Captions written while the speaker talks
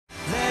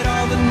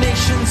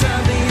ends of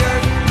the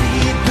earth be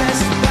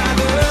blessed by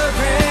the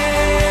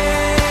rain,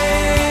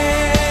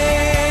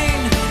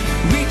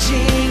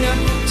 reaching up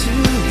to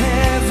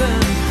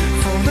heaven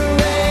for the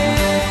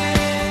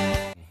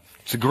rain.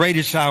 It's the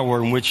greatest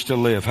hour in which to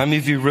live. How many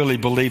of you really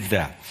believe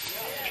that?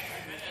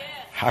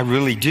 I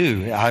really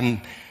do.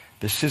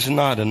 This is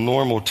not a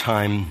normal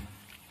time,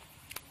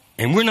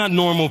 and we're not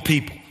normal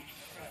people.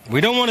 We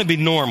don't want to be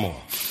normal.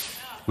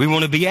 We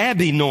want to be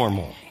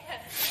abnormal.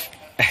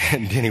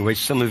 And anyway,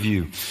 some of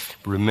you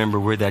remember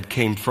where that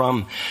came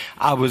from.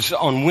 I was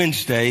on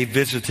Wednesday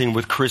visiting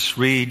with Chris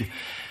Reed,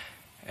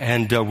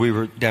 and we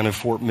were down in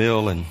Fort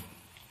Mill,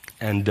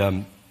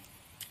 and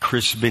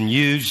Chris has been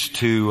used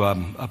to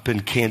up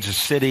in Kansas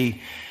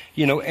City.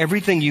 You know,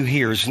 everything you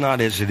hear is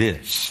not as it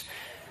is.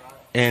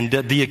 And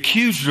the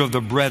accuser of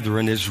the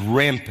brethren is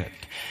rampant.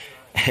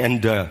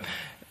 And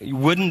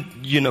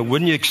wouldn't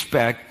you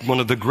expect one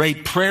of the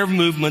great prayer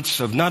movements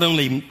of not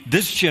only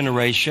this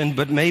generation,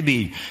 but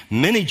maybe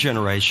many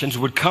generations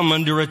would come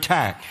under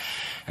attack.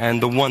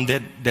 And the one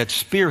that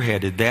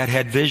spearheaded that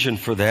had vision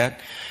for that.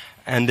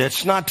 And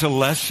that's not to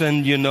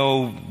lessen,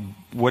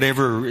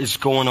 whatever is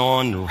going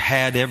on or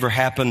had ever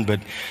happened,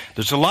 but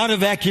there's a lot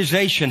of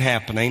accusation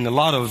happening, a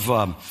lot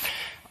of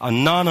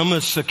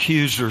anonymous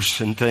accusers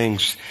and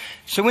things.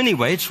 So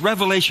anyway, it's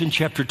Revelation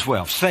chapter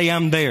 12. Say,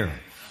 I'm there.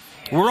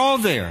 We're all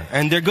there,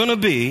 and there are going to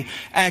be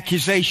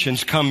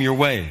accusations come your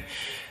way,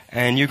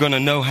 and you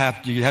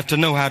have to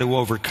know how to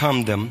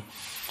overcome them.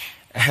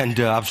 And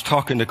I was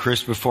talking to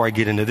Chris before I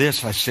get into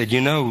this. I said,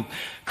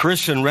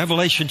 Chris, in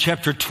Revelation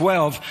chapter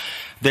 12,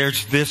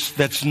 there's this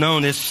that's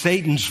known as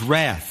Satan's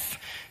wrath.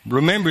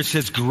 Remember, it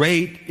says,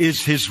 great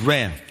is his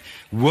wrath.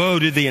 Woe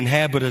to the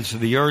inhabitants of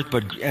the earth,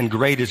 and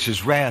great is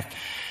his wrath.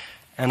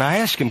 And I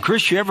asked him,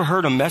 Chris, you ever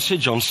heard a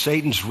message on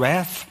Satan's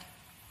wrath?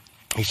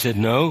 He said,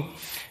 no.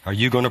 Are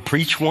you going to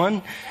preach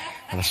one?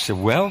 And I said,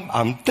 well,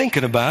 I'm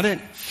thinking about it,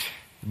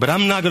 but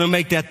I'm not going to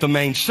make that the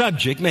main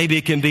subject. Maybe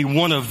it can be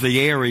one of the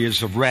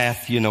areas of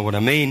wrath, you know what I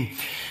mean?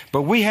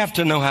 But we have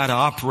to know how to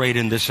operate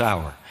in this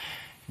hour.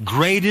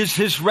 Great is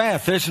his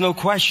wrath, there's no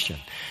question.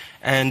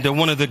 And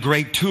one of the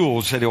great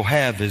tools that he'll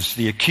have is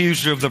the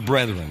accuser of the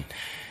brethren.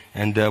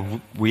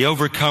 And we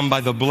overcome by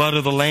the blood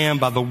of the Lamb,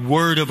 by the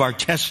word of our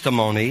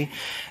testimony,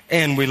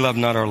 and we love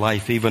not our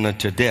life even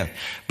unto death.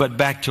 But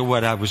back to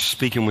what I was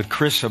speaking with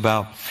Chris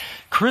about.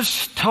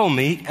 Chris told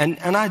me, and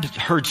I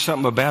heard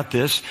something about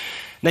this.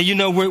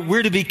 Now,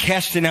 we're to be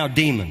casting out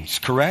demons,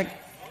 correct?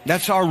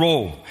 That's our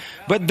role.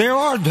 But there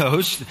are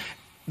those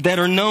that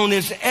are known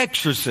as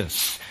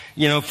exorcists,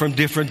 from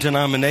different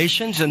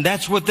denominations, and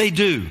that's what they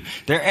do.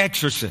 They're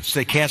exorcists.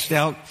 They cast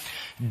out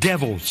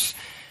devils.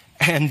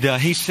 And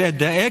he said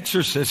the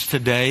exorcists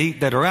today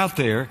that are out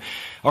there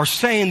are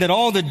saying that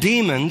all the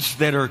demons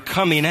that are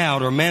coming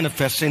out or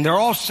manifesting, they're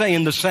all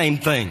saying the same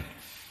thing.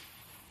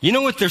 You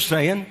know what they're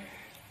saying?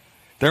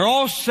 They're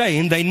all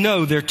saying they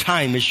know their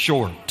time is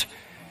short.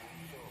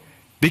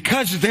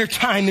 Because their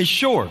time is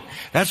short.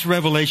 That's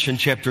Revelation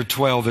chapter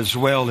 12 as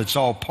well. It's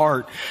all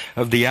part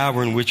of the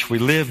hour in which we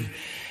live.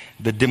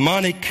 The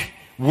demonic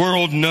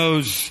world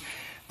knows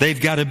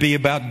they've got to be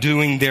about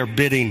doing their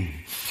bidding.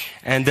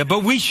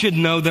 But we should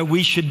know that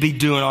we should be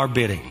doing our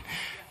bidding.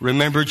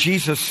 Remember,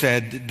 Jesus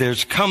said,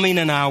 there's coming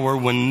an hour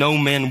when no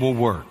man will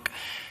work.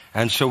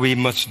 And so we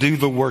must do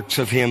the works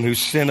of him who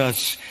sent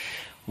us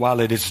while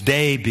it is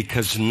day,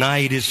 because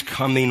night is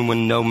coming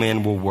when no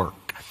man will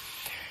work.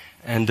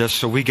 And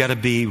so we got to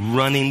be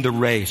running the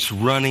race,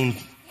 running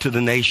to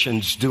the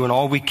nations, doing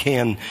all we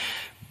can.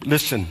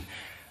 Listen,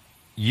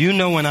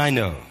 and I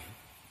know.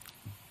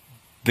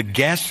 The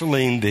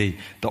gasoline, the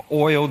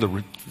oil,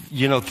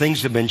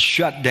 things have been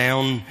shut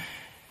down.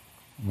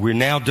 We're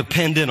now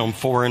dependent on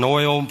foreign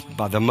oil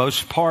by the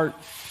most part.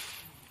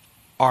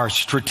 Our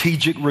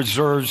strategic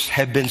reserves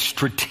have been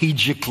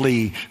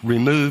strategically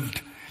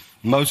removed,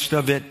 most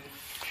of it.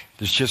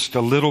 There's just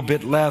a little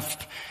bit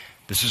left.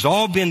 This has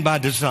all been by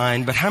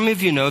design, but how many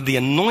of you know the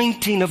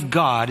anointing of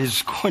God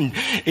is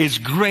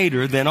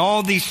greater than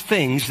all these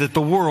things that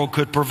the world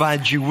could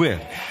provide you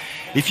with?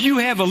 If you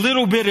have a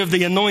little bit of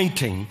the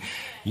anointing,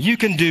 you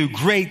can do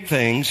great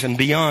things and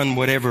beyond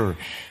whatever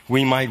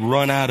we might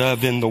run out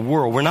of in the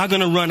world. We're not going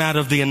to run out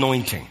of the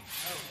anointing.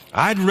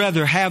 I'd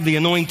rather have the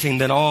anointing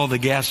than all the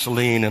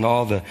gasoline and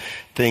all the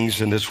things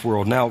in this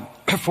world. Now,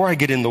 before I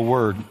get in the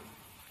Word,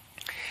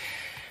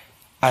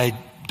 I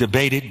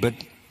debated, but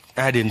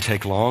I didn't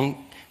take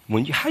long.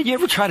 How you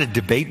ever try to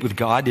debate with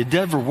God? It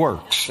never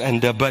works.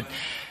 But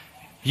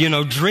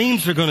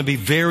dreams are going to be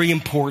very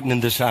important in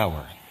this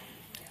hour.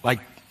 Like,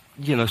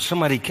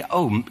 somebody,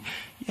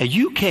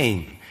 you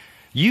came.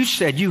 You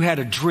said you had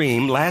a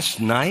dream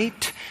last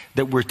night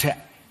that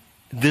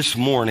this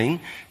morning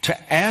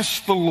to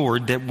ask the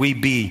Lord that we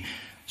be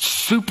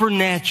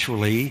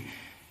supernaturally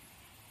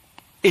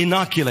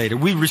inoculated.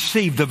 We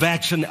received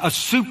a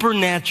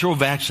supernatural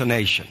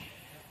vaccination.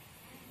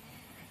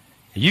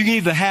 You can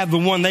either have the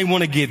one they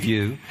want to give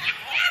you,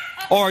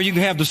 or you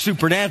can have the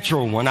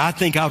supernatural one. I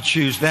think I'll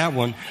choose that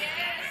one.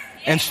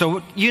 And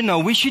so,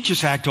 we should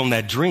just act on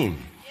that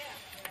dream.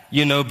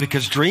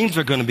 Because dreams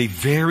are going to be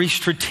very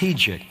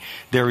strategic.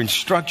 They're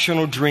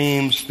instructional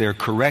dreams, they're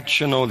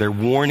correctional, they're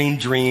warning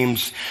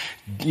dreams.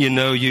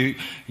 You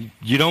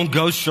don't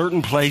go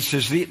certain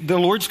places. The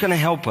Lord's going to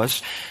help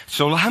us.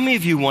 So how many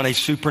of you want a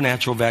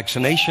supernatural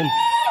vaccination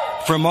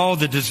from all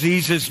the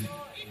diseases,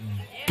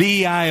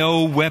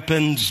 BIO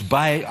weapons,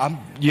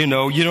 you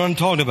know what I'm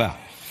talking about?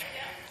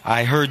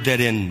 I heard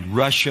that in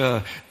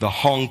Russia, the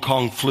Hong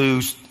Kong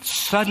flu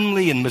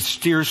suddenly and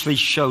mysteriously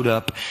showed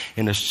up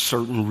in a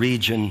certain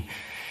region.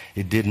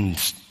 It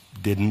didn't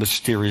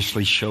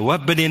mysteriously show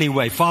up. But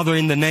anyway, Father,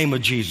 in the name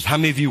of Jesus, how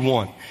many of you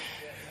want?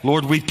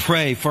 Lord, we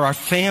pray for our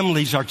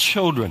families, our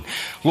children.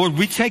 Lord,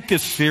 we take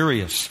this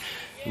serious.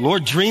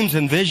 Lord, dreams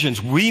and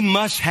visions, we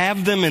must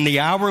have them in the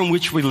hour in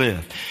which we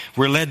live.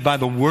 We're led by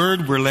the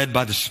Word, we're led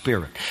by the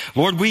Spirit.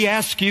 Lord, we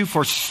ask you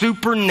for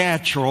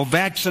supernatural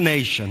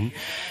vaccination,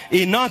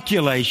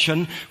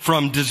 inoculation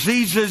from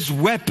diseases,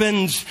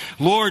 weapons,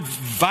 Lord,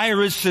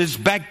 viruses,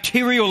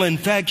 bacterial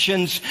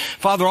infections.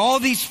 Father, all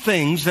these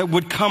things that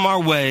would come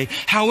our way,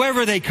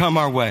 however they come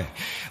our way.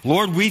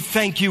 Lord, we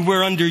thank you.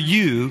 We're under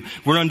you.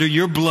 We're under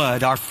your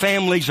blood. Our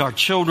families, our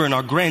children,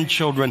 our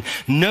grandchildren.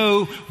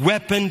 No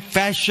weapon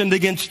fashioned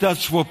against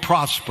us will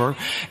prosper.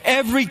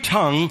 Every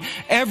tongue,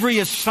 every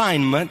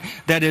assignment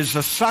that is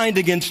assigned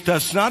against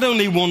us not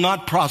only will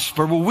not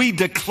prosper, but we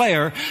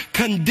declare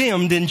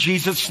condemned in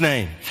Jesus'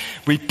 name.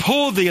 We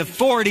pull the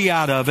authority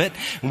out of it.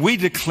 And we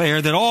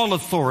declare that all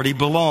authority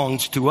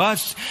belongs to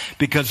us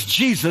because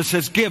Jesus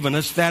has given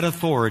us that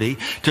authority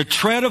to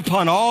tread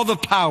upon all the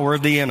power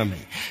of the enemy.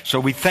 So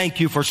we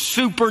thank you for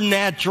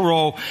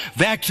supernatural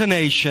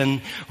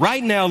vaccination.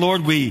 Right now,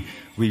 Lord, we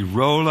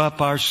roll up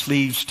our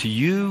sleeves to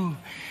you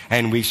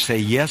and we say,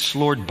 yes,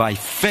 Lord, by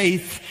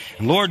faith.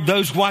 And Lord,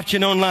 those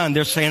watching online,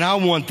 they're saying, I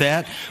want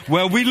that.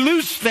 Well, we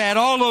loose that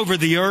all over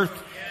the earth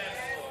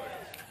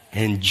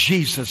in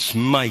Jesus'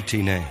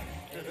 mighty name.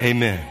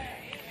 Amen.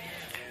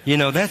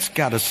 That's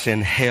got us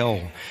in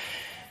hell.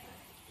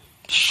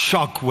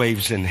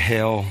 Shockwaves in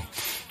hell.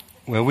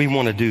 Well, we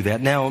want to do that.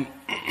 Now,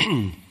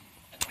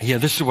 yeah,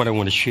 this is what I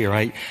want to share.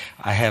 I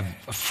have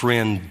a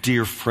friend,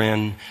 dear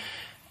friend,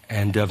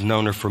 and I've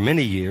known her for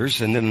many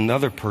years, and then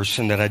another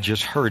person that I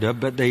just heard of,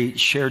 but they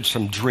shared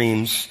some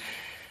dreams.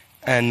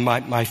 And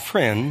my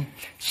friend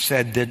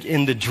said that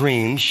in the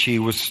dream, she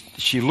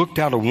looked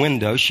out a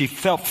window. She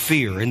felt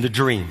fear in the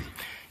dream.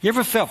 You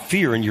ever felt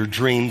fear in your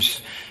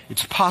dreams?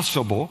 It's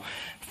possible.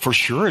 For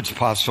sure it's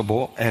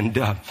possible.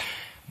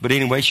 But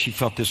anyway, she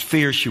felt this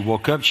fear. She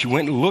woke up. She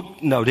went and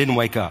looked. No, didn't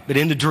wake up. But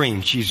in the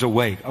dream, she's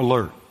awake,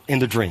 alert. In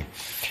the dream,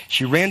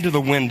 she ran to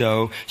the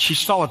window. She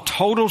saw a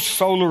total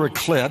solar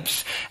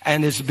eclipse,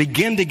 and it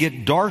began to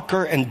get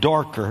darker and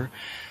darker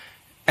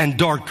and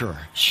darker.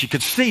 She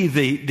could see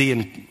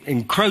the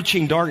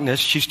encroaching darkness.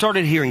 She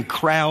started hearing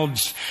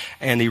crowds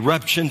and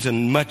eruptions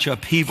and much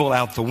upheaval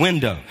out the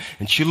window.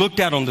 And she looked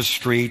out on the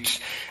streets,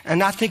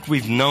 and I think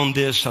we've known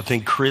this. I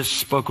think Chris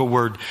spoke a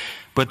word,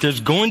 but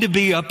there's going to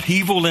be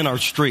upheaval in our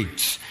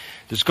streets.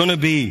 There's going to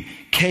be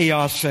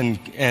chaos and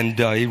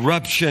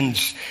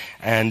eruptions.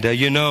 And,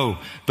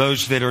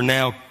 those that are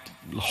now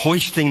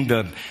hoisting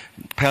the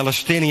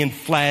Palestinian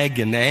flag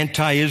and the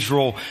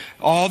anti-Israel,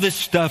 all this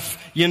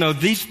stuff,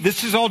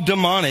 this is all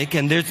demonic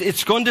and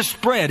it's going to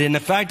spread. And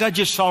in fact, I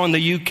just saw in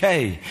the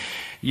UK,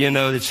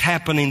 it's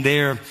happening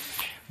there.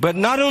 But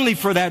not only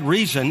for that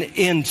reason,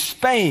 in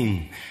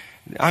Spain,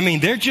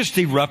 they're just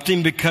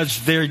erupting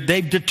because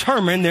they've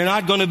determined they're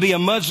not going to be a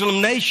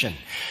Muslim nation.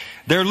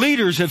 Their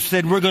leaders have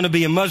said we're going to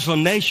be a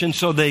Muslim nation,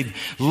 so they've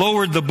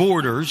lowered the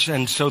borders,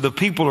 and so the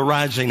people are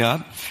rising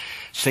up,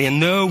 saying,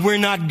 no, we're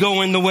not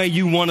going the way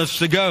you want us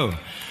to go.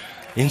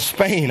 In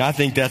Spain, I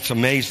think that's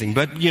amazing.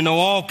 But,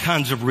 all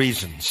kinds of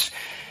reasons.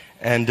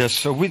 And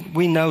so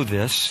we know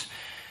this.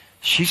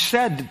 She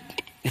said,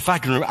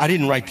 I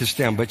didn't write this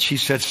down, but she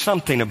said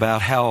something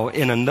about how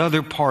in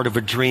another part of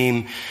a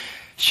dream,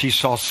 she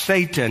saw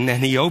Satan,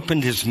 and he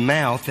opened his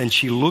mouth, and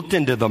she looked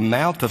into the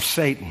mouth of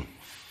Satan.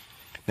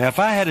 Now, if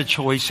I had a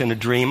choice in a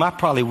dream, I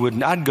probably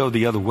wouldn't. I'd go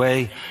the other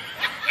way.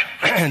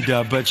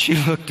 But she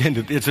looked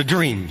into it's a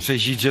dream, so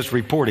she's just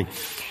reporting.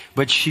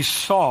 But she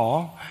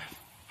saw,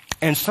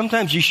 and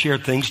sometimes you share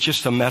things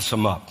just to mess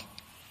them up.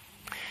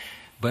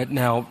 But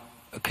now,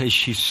 okay,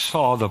 she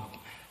saw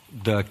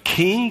the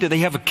king. Do they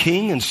have a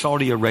king in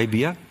Saudi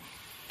Arabia?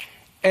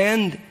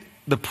 And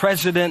the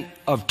president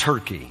of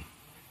Turkey,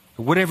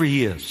 whatever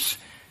he is,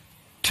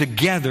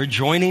 together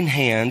joining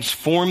hands,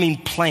 forming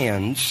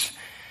plans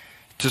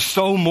to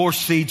sow more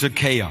seeds of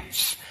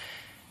chaos.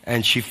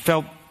 And she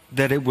felt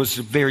that it was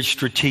very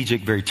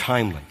strategic, very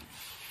timely.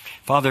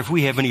 Father, if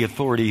we have any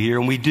authority here,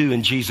 and we do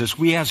in Jesus,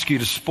 we ask you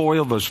to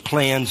spoil those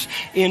plans,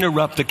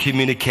 interrupt the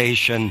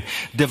communication,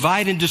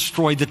 divide and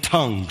destroy the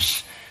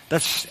tongues.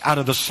 That's out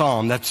of the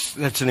Psalm.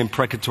 That's an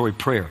imprecatory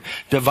prayer.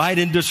 Divide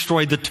and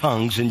destroy the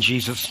tongues in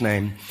Jesus'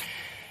 name,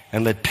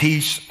 and let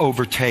peace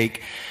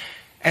overtake.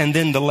 And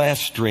then the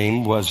last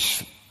dream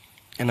was,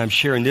 and I'm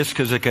sharing this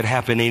because it could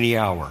happen any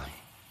hour.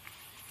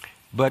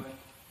 But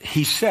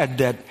he said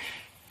that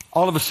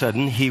all of a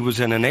sudden he was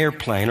in an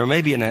airplane, or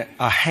maybe in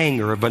a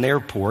hangar of an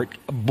airport,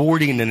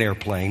 boarding an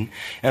airplane.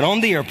 And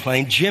on the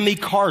airplane, Jimmy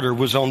Carter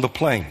was on the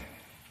plane.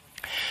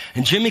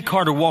 And Jimmy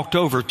Carter walked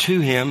over to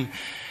him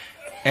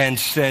and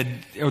said,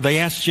 or they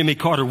asked Jimmy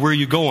Carter, "Where are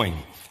you going?"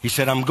 He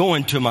said, "I'm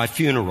going to my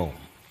funeral."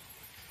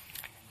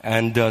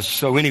 And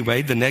so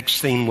anyway, the next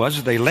thing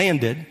was they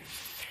landed,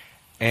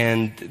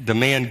 and the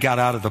man got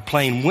out of the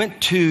plane,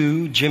 went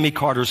to Jimmy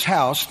Carter's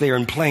house there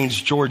in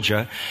Plains,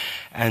 Georgia,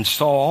 and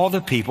saw all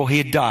the people. He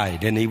had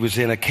died, and he was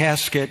in a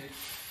casket,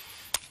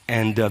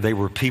 and there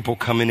were people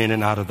coming in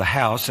and out of the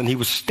house, and he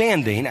was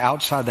standing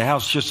outside the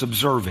house just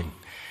observing.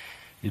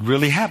 It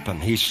really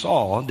happened. He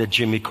saw that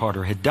Jimmy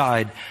Carter had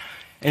died,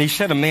 and he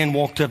said a man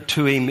walked up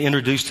to him,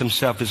 introduced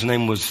himself. His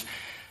name was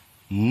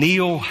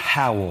Neil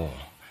Hale,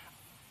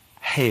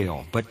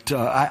 but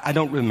I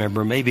don't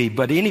remember, maybe.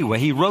 But anyway,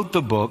 he wrote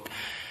the book,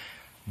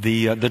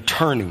 The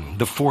Turning,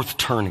 The Fourth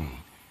Turning.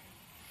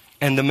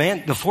 And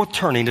the fourth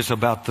turning is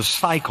about the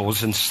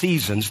cycles and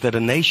seasons that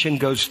a nation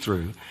goes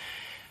through,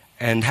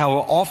 and how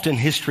often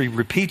history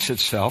repeats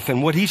itself,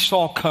 and what he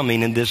saw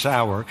coming in this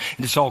hour,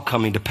 and it's all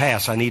coming to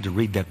pass. I need to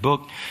read that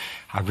book.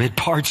 I read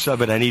parts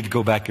of it. I need to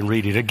go back and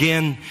read it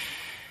again.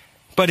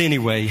 But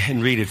anyway,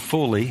 and read it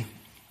fully.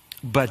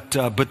 But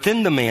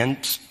then the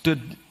man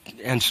stood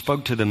and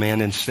spoke to the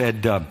man and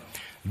said,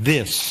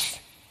 "This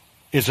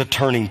is a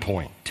turning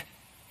point."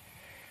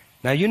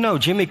 Now, you know,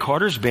 Jimmy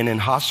Carter's been in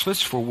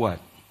hospice for what?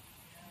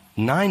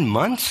 9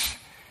 months?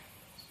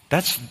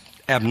 That's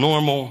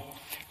abnormal.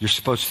 You're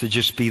supposed to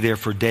just be there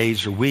for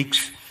days or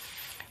weeks.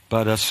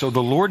 But so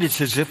the Lord,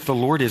 it's as if the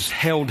Lord has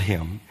held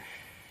him.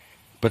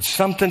 But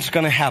something's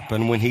going to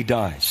happen when he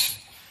dies.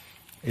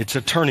 It's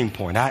a turning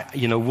point.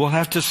 We'll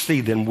have to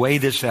see then, weigh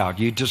this out.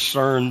 You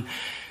discern,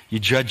 you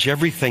judge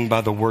everything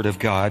by the Word of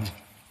God.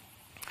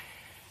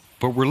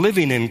 But we're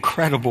living in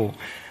incredible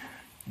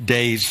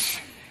days,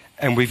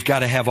 and we've got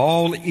to have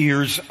all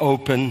ears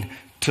open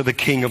to the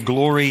King of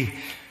Glory.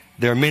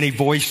 There are many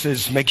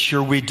voices. Make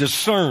sure we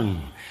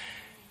discern.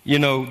 You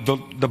know,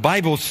 the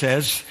Bible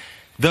says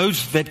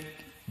those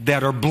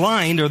that are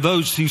blind are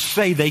those who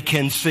say they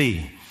can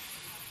see.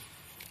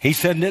 He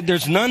said,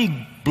 "There's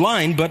none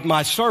blind but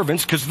my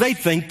servants," because they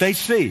think they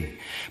see.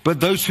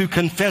 But those who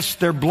confess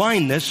their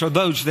blindness are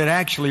those that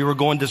actually are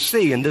going to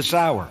see in this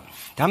hour.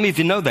 How many of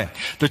you know that?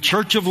 The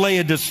church of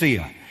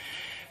Laodicea,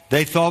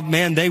 they thought,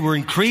 man, they were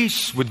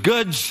increased with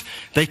goods.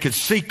 They could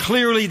see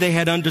clearly. They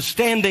had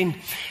understanding.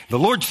 The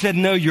Lord said,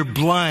 "No, you're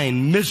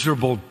blind,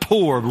 miserable,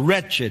 poor,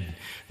 wretched,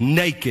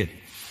 naked.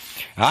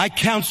 I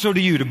counsel to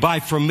you to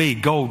buy from me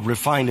gold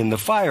refined in the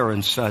fire,"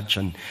 and such.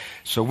 And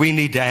so we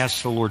need to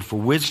ask the Lord for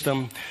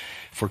wisdom,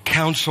 for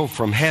counsel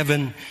from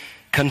heaven.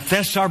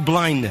 Confess our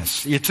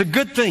blindness. It's a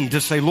good thing to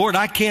say, "Lord,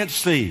 I can't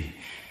see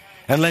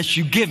unless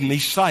you give me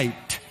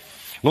sight.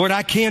 Lord,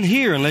 I can't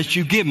hear unless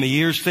you give me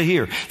ears to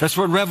hear." That's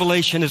what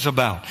Revelation is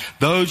about.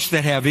 Those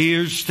that have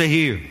ears to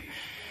hear.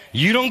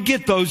 You don't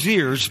get those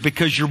ears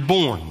because you're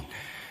born.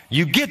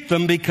 You get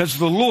them because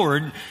the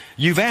Lord,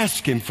 you've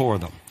asked Him for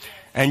them.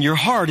 And your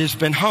heart has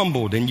been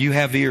humbled, and you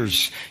have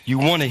ears. You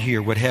want to hear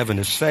what heaven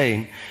is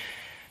saying.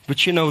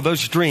 But you know,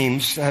 those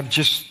dreams, I'm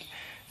just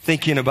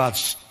thinking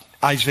about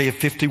Isaiah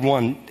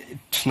 51.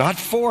 It's not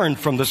foreign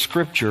from the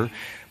scripture,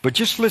 but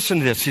just listen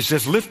to this. He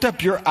says, "Lift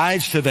up your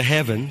eyes to the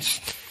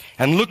heavens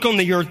and look on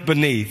the earth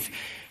beneath,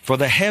 for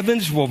the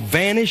heavens will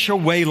vanish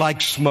away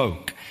like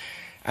smoke,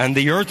 and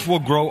the earth will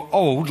grow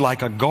old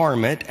like a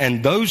garment,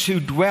 and those who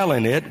dwell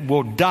in it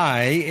will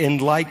die in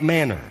like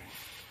manner."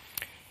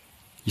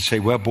 You say,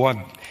 "Well,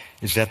 boy,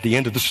 is that the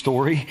end of the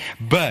story?"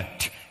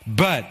 But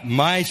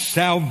my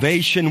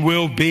salvation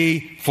will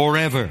be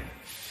forever,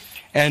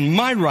 and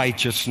my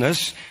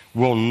righteousness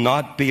will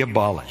not be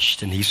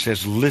abolished. And He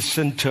says,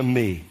 "Listen to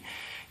me,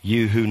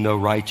 you who know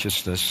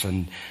righteousness."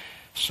 And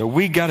so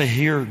we got to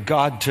hear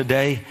God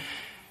today.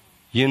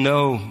 You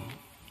know,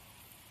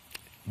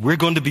 we're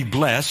going to be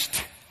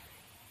blessed.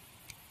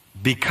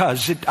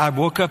 Because I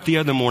woke up the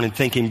other morning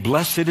thinking,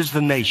 blessed is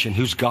the nation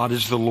whose God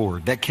is the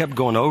Lord. That kept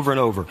going over and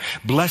over.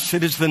 Blessed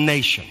is the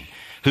nation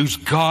whose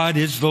God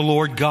is the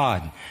Lord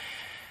God.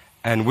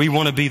 And we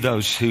want to be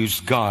those whose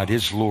God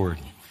is Lord.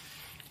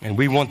 And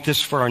we want this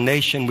for our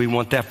nation. We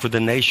want that for the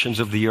nations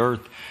of the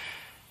earth.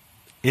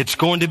 It's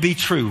going to be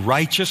true.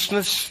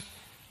 Righteousness,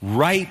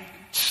 right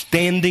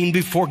standing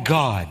before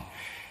God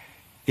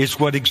is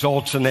what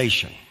exalts a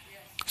nation.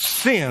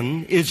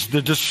 Sin is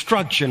the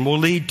destruction, will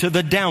lead to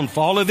the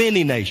downfall of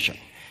any nation.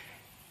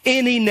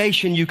 Any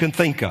nation you can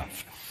think of.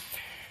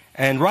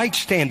 And right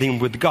standing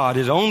with God,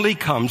 it only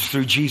comes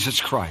through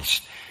Jesus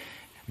Christ.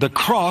 The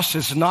cross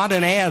is not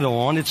an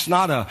add-on. It's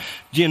not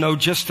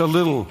just a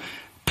little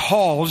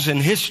pause in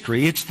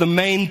history. It's the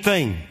main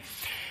thing.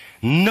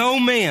 No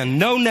man,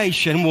 no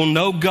nation will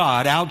know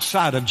God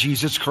outside of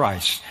Jesus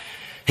Christ.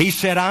 He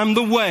said, "I'm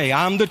the way,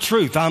 I'm the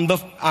truth, I'm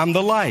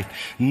the life."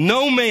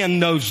 No man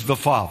knows the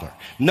Father.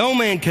 No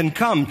man can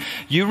come.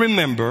 You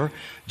remember,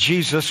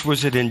 Jesus,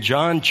 was it in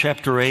John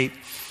chapter 8?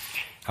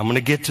 I'm going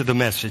to get to the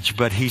message,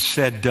 but He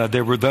said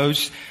there were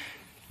those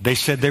They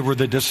said they were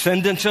the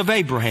descendants of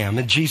Abraham.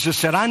 And Jesus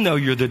said, I know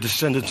you're the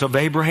descendants of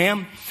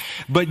Abraham,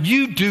 but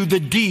you do the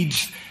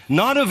deeds,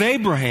 not of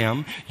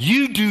Abraham,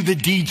 you do the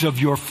deeds of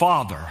your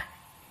father.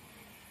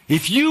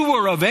 If you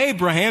were of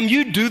Abraham,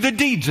 you'd do the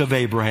deeds of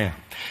Abraham.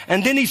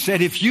 And then he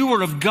said, if you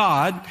were of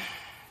God,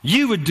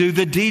 you would do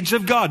the deeds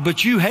of God.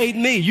 But you hate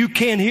me. You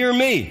can't hear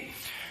me.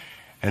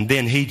 And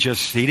then he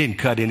didn't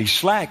cut any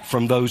slack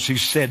from those who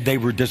said they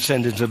were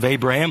descendants of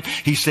Abraham.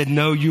 He said,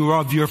 no, you are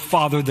of your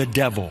father, the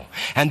devil.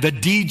 And the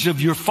deeds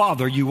of your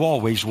father you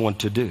always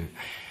want to do.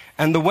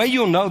 And the way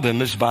you'll know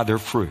them is by their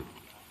fruit.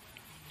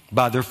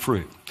 By their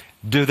fruit.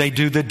 Do they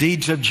do the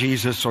deeds of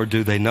Jesus or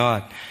do they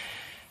not?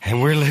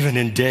 And we're living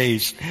in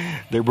days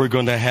that we're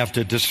going to have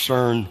to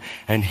discern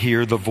and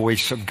hear the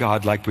voice of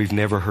God like we've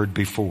never heard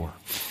before.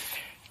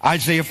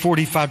 Isaiah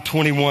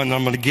 45:21,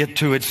 I'm going to get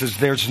to it, says,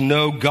 there's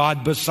no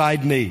God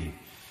beside me,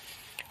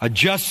 a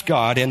just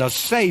God and a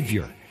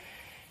Savior,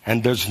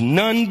 and there's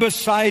none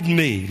beside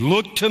me.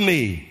 Look to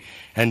me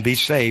and be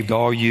saved,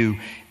 all you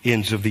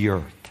ends of the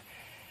earth.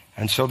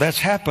 And so that's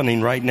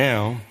happening right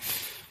now.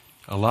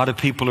 A lot of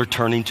people are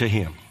turning to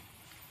Him.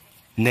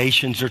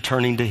 Nations are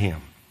turning to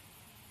Him.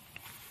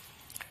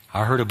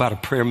 I heard about a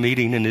prayer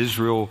meeting in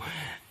Israel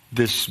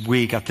this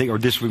week, I think, or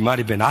this week might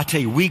have been. I tell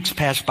you, weeks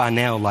pass by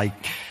now like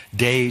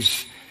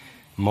days,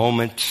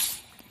 moments,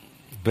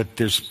 but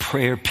there's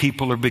prayer.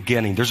 People are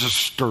beginning. There's a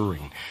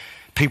stirring.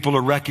 People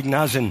are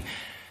recognizing,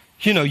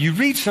 you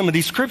read some of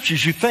these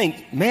scriptures, you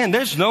think, man,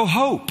 there's no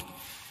hope.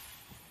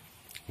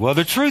 Well,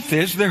 the truth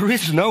is there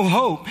is no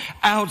hope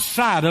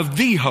outside of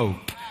the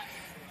hope.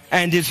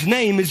 And His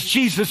name is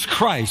Jesus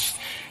Christ.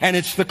 And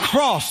it's the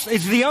cross.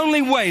 It's the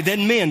only way that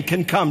men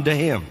can come to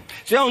Him.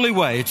 It's the only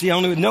way.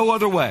 No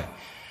other way.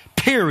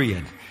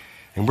 Period.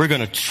 And we're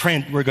going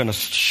to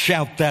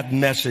shout that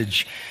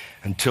message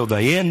until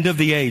the end of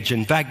the age.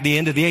 In fact, the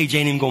end of the age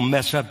ain't even going to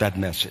mess up that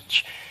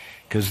message,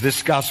 because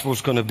this gospel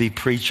is going to be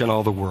preached in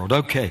all the world.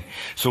 Okay.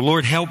 So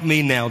Lord, help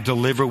me now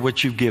deliver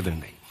what you've given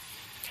me.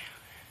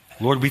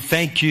 Lord, we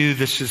thank you.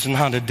 This is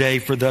not a day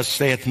for thus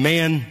saith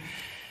man.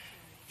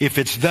 If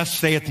it's thus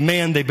saith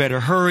man, they better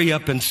hurry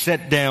up and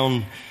sit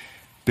down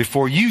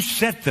before you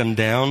set them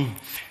down,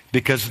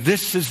 because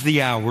this is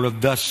the hour of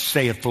thus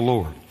saith the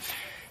Lord.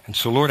 And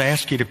so, Lord, I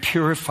ask you to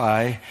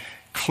purify,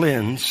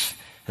 cleanse.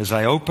 As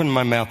I open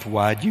my mouth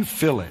wide, you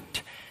fill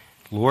it,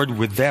 Lord,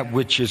 with that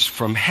which is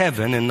from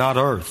heaven and not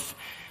earth.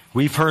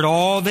 We've heard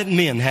all that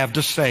men have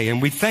to say,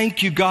 and we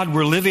thank you, God,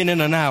 we're living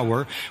in an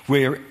hour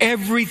where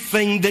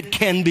everything that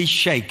can be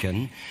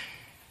shaken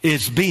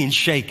is being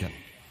shaken.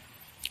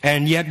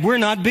 And yet we're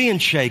not being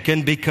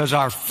shaken, because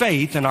our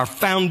faith and our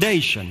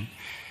foundation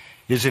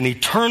is an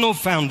eternal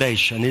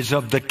foundation, is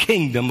of the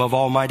kingdom of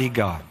Almighty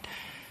God.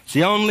 It's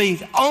the only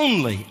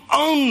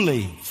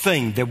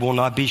thing that will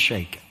not be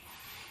shaken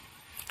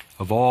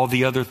of all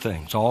the other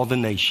things, all the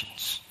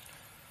nations.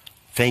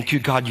 Thank you,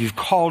 God, you've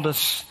called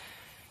us,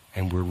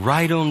 and we're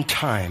right on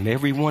time.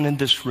 Everyone in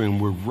this room,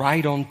 we're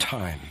right on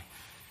time.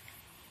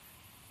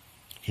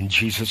 In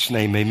Jesus'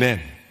 name,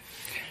 amen.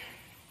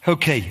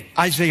 Okay,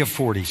 Isaiah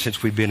 40,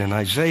 since we've been in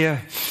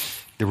Isaiah.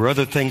 There were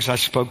other things I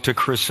spoke to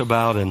Chris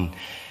about, and,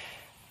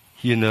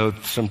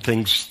 some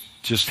things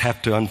just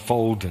have to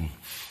unfold.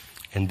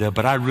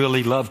 But I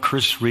really love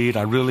Chris Reed.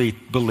 I really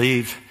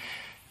believe,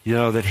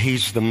 that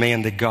he's the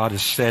man that God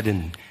has set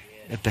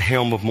at the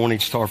helm of Morning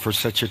Star for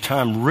such a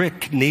time.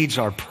 Rick needs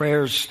our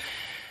prayers.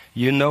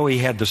 He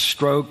had the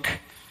stroke.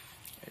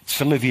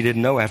 Some of you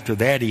didn't know after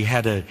that he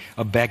had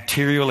a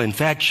bacterial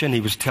infection. He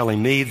was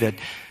telling me that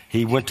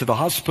he went to the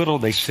hospital.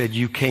 They said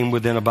you came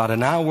within about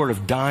an hour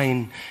of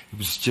dying. It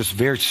was just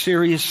very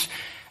serious.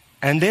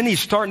 And then he's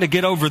starting to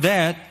get over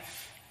that.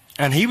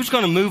 And he was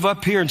going to move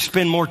up here and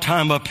spend more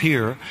time up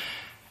here.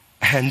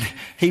 And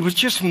he was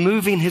just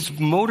moving his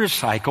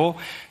motorcycle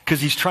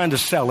because he's trying to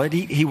sell it.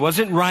 He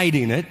wasn't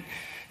riding it.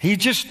 He's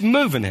just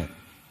moving it.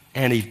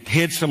 And he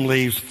hit some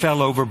leaves,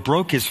 fell over,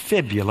 broke his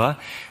fibula.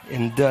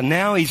 And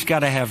now he's got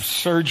to have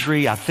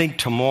surgery, I think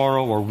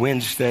tomorrow or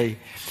Wednesday.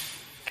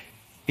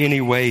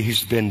 Anyway,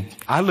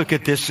 I look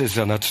at this as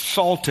an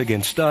assault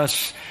against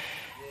us.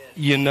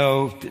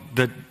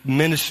 The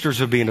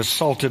ministers are being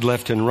assaulted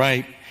left and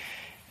right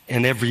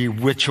in every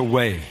which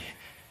way.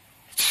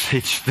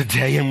 It's the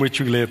day in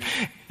which we live.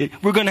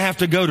 We're going to have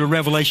to go to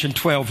Revelation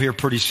 12 here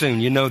pretty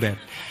soon. You know that.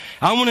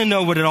 I want to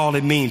know what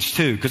it means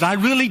too, because I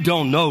really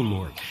don't know,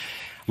 Lord.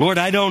 Lord,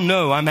 I don't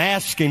know. I'm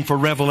asking for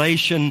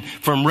revelation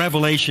from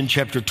Revelation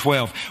chapter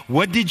 12.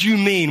 What did you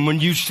mean when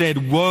you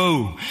said,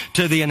 woe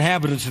to the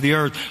inhabitants of the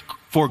earth,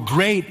 for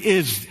great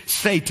is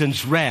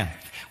Satan's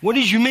wrath? What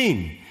did you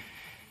mean?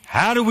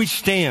 How do we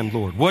stand,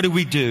 Lord? What do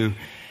we do?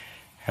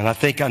 And I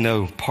think I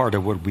know part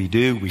of what we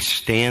do. We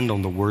stand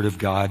on the Word of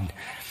God,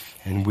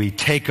 and we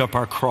take up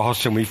our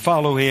cross and we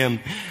follow Him,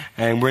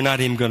 and we're not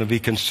even going to be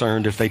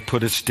concerned if they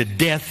put us to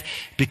death,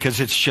 because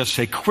it's just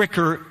a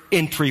quicker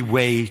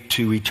entryway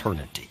to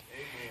eternity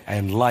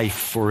and life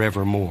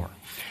forevermore.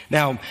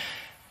 Now,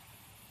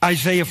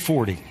 Isaiah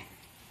 40.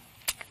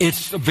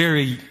 It's a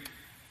very,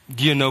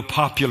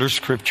 popular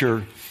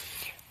scripture.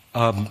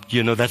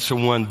 That's the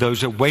one,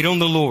 those that wait on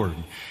the Lord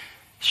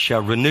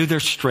shall renew their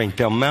strength.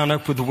 They'll mount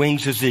up with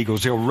wings as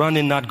eagles. They'll run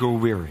and not grow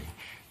weary.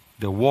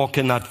 They'll walk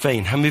and not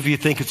faint. How many of you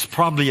think it's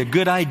probably a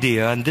good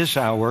idea in this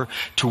hour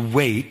to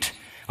wait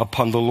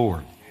upon the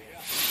Lord?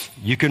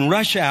 You can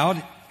rush out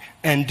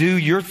and do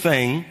your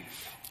thing,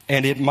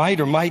 and it might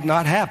or might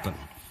not happen.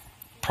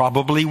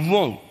 Probably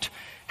won't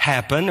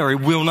happen, or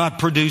it will not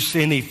produce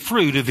any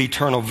fruit of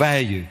eternal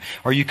value.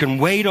 Or you can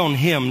wait on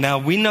Him. Now,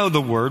 we know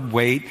the word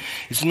wait.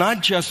 It's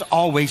not just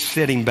always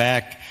sitting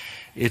back.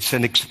 It's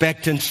an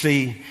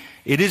expectancy.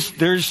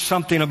 There's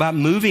something about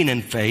moving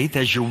in faith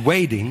as you're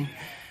waiting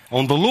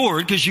on the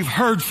Lord, because you've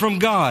heard from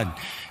God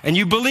and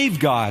you believe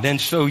God,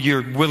 and so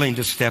you're willing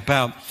to step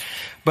out.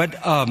 But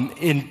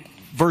in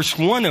verse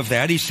 1 of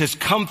that, He says,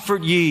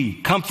 comfort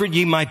ye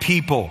my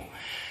people.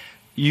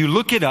 You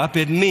look it up,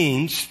 it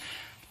means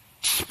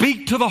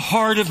speak to the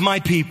heart of my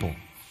people.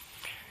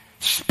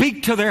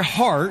 Speak to their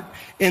heart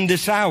in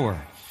this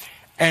hour.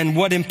 And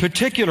what in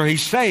particular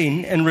He's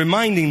saying and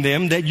reminding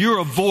them that you're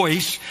a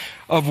voice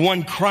of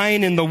one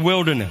crying in the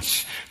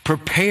wilderness.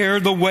 Prepare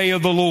the way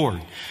of the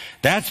Lord.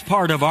 That's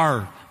part of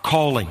our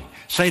calling.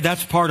 Say,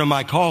 that's part of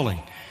my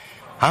calling.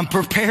 I'm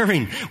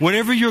preparing.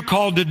 Whatever you're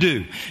called to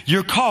do,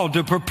 you're called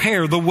to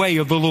prepare the way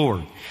of the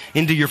Lord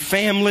into your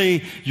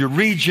family, your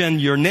region,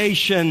 your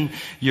nation,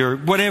 your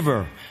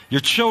whatever,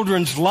 your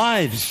children's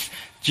lives,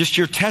 just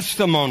your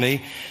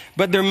testimony.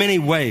 But there are many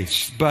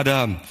ways. But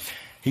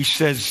He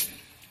says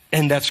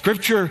in that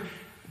scripture,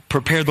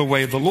 prepare the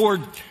way of the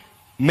Lord,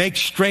 make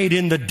straight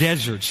in the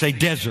desert. Say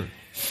desert.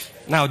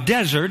 Now,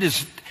 desert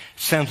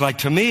sounds like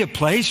to me a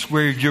place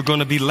where you're going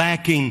to be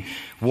lacking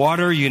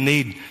water. You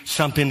need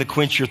something to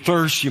quench your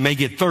thirst. You may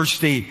get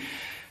thirsty.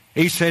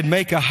 He said,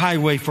 make a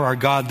highway for our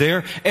God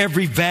there.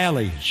 Every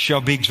valley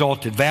shall be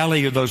exalted.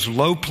 Valley are those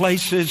low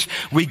places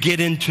we get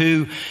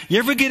into. You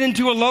ever get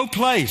into a low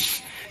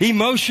place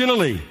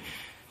emotionally?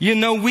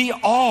 We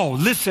all,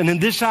 listen, in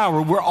this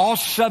hour, we're all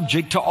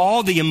subject to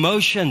all the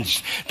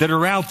emotions that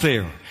are out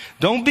there.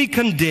 Don't be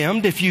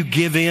condemned if you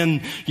give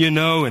in,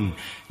 and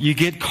you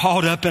get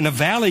caught up in a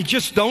valley.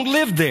 Just don't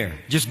live there.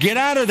 Just get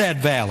out of that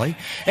valley.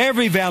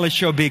 Every valley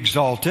shall be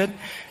exalted.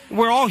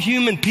 We're all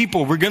human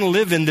people. We're going to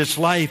live in this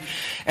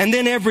life. And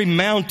then every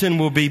mountain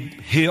will be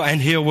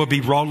hill will be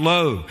brought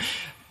low.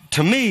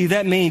 To me,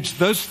 that means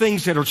those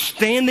things that are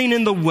standing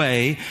in the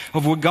way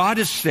of what God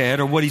has said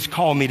or what He's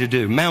called me to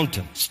do.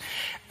 Mountains.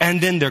 And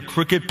then their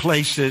crooked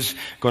places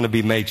going to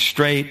be made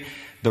straight.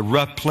 The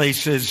rough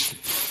places,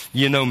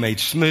 made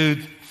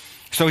smooth.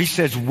 So He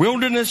says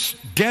wilderness,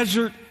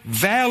 desert,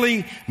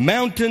 valley,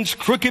 mountains,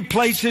 crooked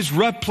places,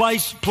 rough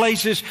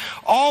places,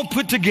 all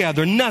put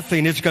together.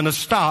 Nothing is going to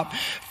stop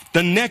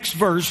the next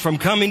verse from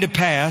coming to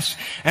pass.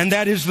 And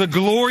that is the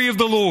glory of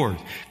the Lord.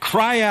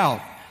 Cry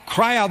out,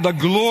 the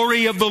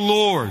glory of the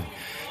Lord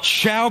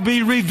shall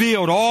be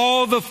revealed.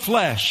 All the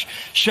flesh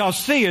shall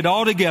see it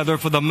all together,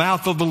 for the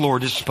mouth of the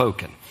Lord is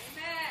spoken.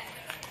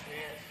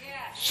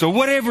 So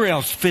whatever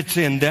else fits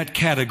in that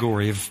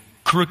category of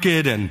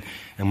crooked, and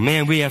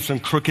man, we have some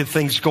crooked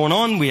things going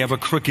on. We have a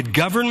crooked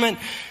government.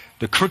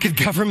 The crooked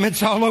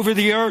government's all over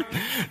the earth.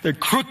 The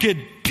crooked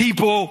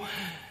people.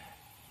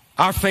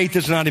 Our faith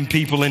is not in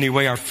people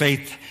anyway. Our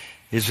faith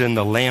is in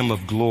the Lamb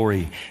of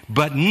glory.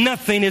 But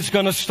nothing is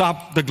going to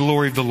stop the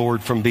glory of the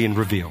Lord from being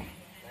revealed.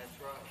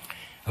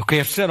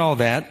 Okay, I've said all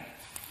that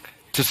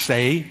to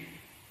say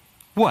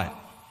what?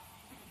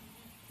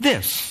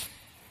 This.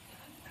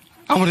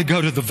 I want to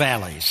go to the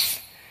valleys.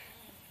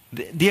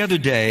 The other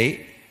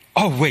day,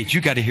 oh wait,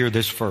 you got to hear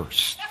this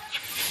first.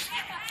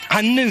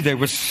 I knew there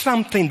was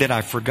something that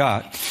I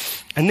forgot,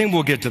 and then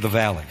we'll get to the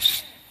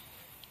valleys.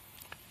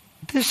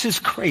 This is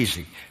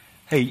crazy.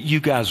 Hey, you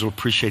guys will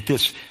appreciate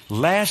this.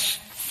 Last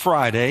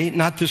Friday,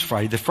 not this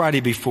Friday, the Friday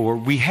before,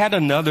 we had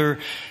another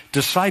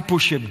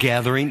discipleship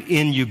gathering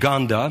in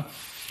Uganda.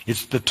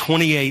 It's the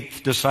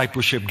 28th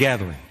discipleship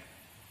gathering.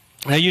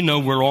 Now,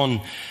 we're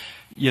on,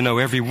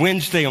 every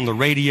Wednesday on the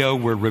radio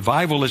where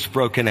revival is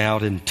broken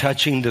out and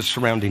touching the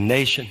surrounding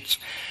nations.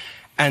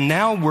 And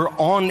now we're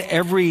on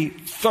every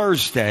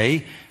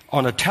Thursday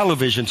on a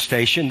television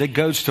station that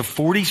goes to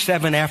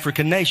 47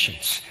 African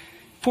nations.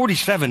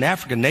 47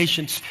 African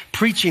nations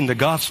preaching the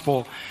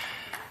gospel.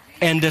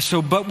 And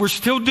but we're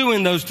still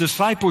doing those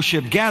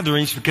discipleship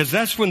gatherings because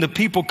that's when the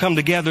people come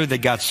together that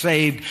got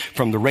saved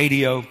from the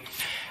radio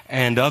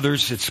and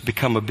others. It's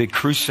become a big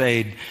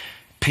crusade.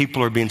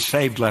 People are being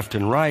saved left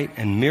and right,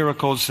 and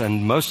miracles.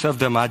 And most of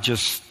them, I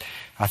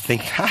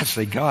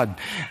say, God,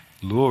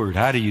 Lord,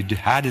 how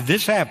did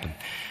this happen?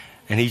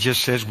 And He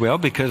just says, well,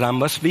 because I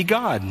must be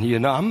God.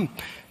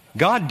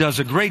 God does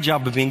a great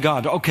job of being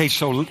God. Okay,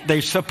 so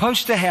they're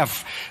supposed to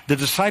have the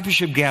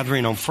discipleship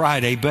gathering on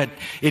Friday, but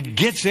it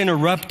gets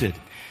interrupted.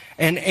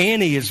 And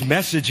Annie is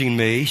messaging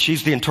me.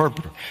 She's the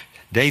interpreter.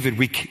 David,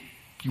 we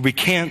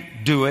can't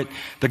do it.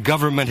 The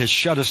government has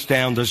shut us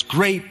down. There's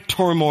great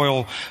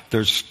turmoil.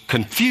 There's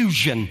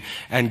confusion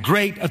and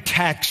great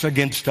attacks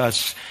against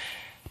us.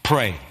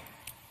 Pray.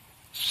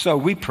 So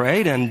we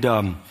prayed,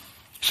 and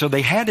so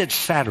they had it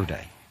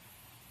Saturday.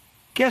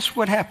 Guess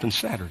what happened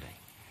Saturday?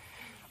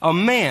 A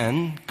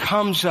man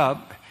comes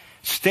up,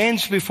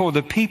 stands before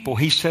the people.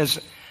 He says,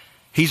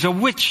 he's a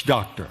witch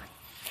doctor.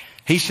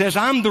 He says,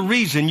 I'm the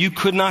reason you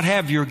could not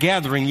have your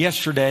gathering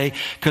yesterday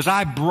because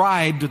I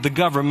bribed the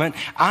government.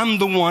 I'm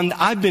the one,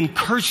 I've been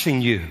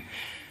cursing you.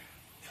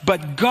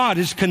 But God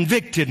has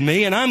convicted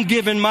me and I'm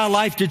giving my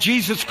life to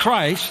Jesus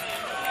Christ.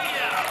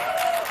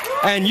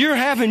 And you're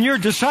having your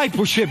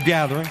discipleship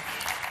gathering.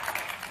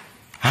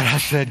 And I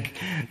said,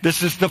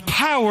 this is the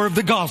power of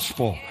the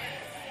gospel.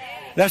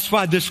 That's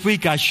why this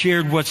week I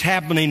shared what's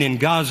happening in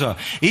Gaza.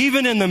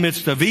 Even in the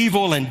midst of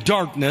evil and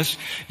darkness,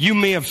 you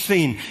may have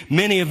seen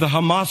many of the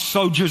Hamas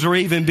soldiers are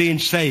even being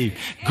saved.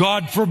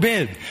 God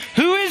forbid.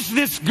 Who is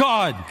this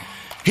God?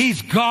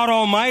 He's God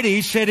Almighty.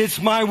 He said,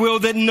 it's my will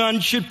that none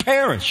should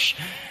perish.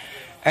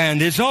 And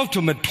his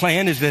ultimate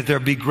plan is that there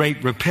be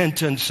great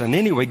repentance. And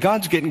anyway,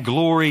 God's getting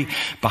glory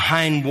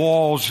behind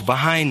walls,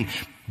 behind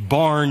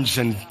barns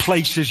and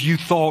places you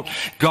thought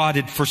God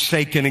had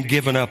forsaken and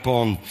given up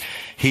on.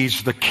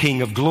 He's the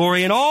King of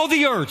glory, and all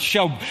the earth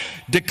shall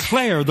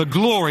declare the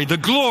glory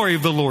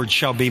of the Lord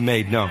shall be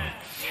made known.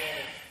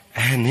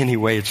 And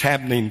anyway, it's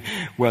happening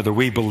whether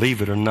we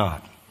believe it or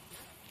not,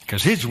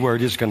 because his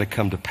word is going to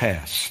come to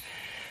pass.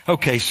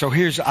 Okay, so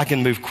I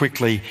can move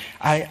quickly.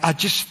 I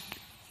just,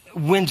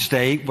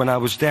 Wednesday, when I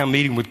was down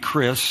meeting with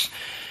Chris,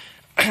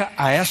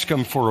 I asked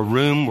him for a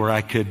room where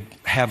I could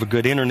have a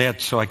good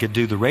internet so I could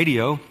do the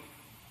radio.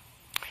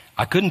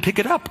 I couldn't pick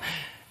it up.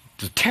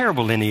 It's a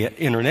terrible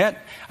internet.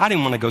 I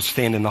didn't want to go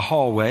stand in the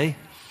hallway.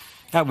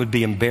 That would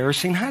be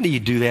embarrassing. How do you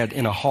do that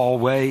in a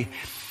hallway?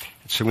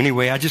 So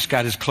anyway, I just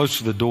got as close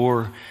to the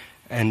door.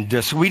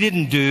 And so we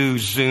didn't do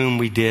Zoom.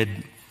 We did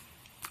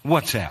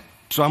WhatsApp.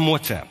 So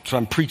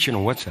I'm preaching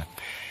on WhatsApp.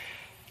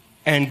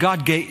 And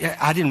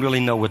I didn't really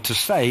know what to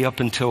say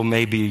up until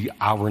maybe an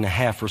hour and a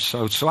half or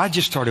so. So I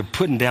just started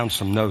putting down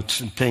some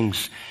notes and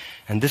things.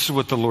 And this is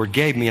what the Lord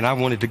gave me. And I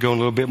wanted to go in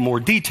a little bit more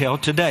detail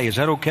today. Is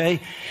that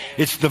okay?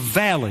 It's the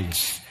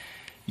valleys.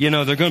 You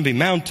know, they're going to be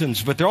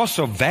mountains, but they're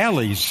also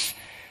valleys.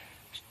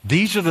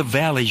 These are the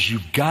valleys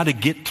you've got to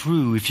get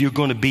through if you're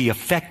going to be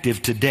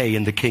effective today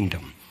in the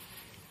kingdom.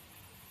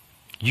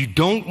 You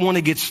don't want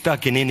to get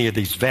stuck in any of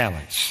these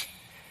valleys.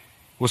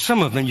 Well,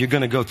 some of them you're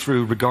going to go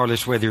through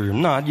regardless whether you're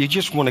not. You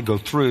just want to go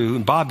through.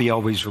 And Bobby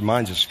always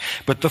reminds us.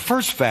 But the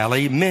first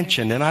valley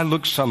mentioned, and I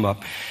looked some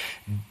up,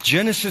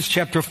 Genesis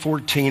chapter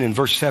 14 and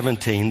verse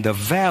 17, the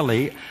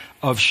valley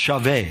of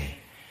Shaveh.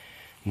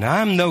 Now,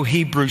 I'm no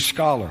Hebrew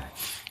scholar,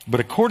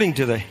 but according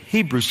to the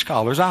Hebrew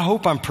scholars, I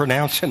hope I'm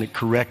pronouncing it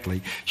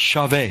correctly,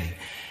 Shaveh.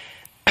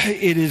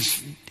 It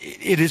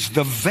is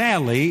the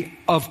valley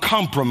of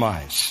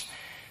compromise.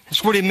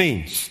 That's what it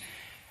means.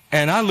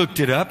 And I looked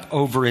it up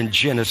over in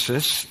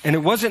Genesis, and it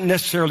wasn't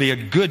necessarily a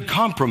good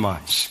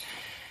compromise.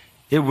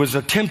 It was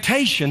a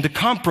temptation to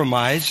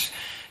compromise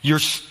your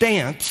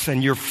stance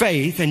and your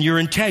faith and your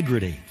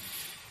integrity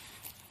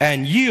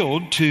and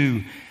yield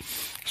to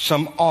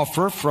some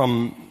offer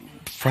from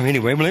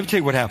anyway. Well, let me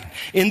tell you what happened.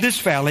 In this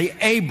valley,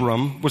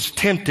 Abram was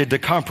tempted to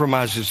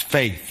compromise his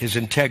faith, his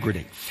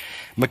integrity.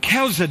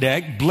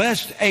 Melchizedek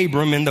blessed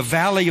Abram in the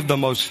valley of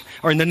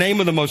in the name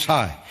of the Most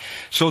High.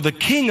 So the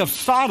king of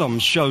Sodom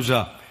shows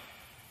up.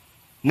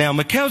 Now,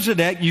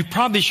 Melchizedek, you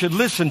probably should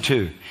listen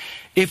to.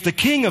 If the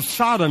king of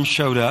Sodom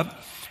showed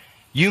up,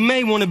 you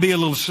may want to be a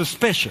little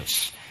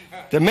suspicious.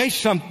 There may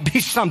be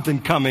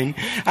something coming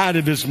out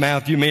of his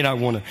mouth you may not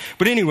want to.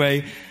 But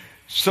anyway,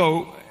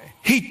 so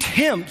he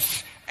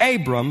tempts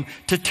Abram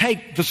to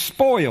take the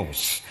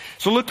spoils.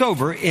 So look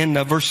over in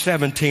verse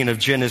 17 of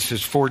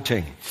Genesis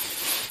 14.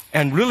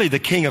 And really the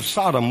king of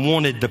Sodom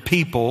wanted the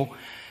people,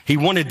 he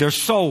wanted their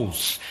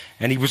souls.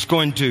 And he was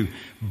going to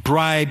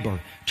bribe or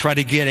try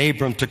to get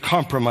Abram to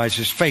compromise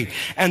his faith.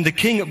 And the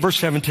king, verse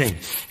 17,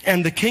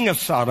 and the king of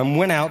Sodom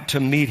went out to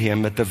meet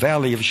him at the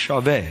valley of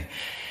Shaveh.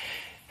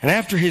 And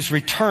after his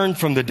return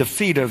from the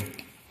defeat of,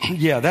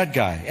 that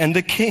guy, and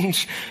the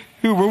kings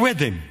who were with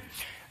him,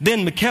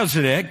 then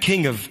Melchizedek,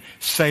 king of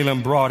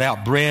Salem, brought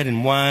out bread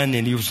and wine,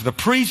 and he was the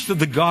priest of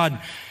the God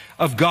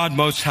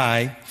Most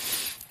High,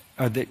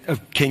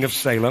 king of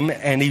Salem,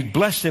 and he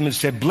blessed him and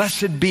said,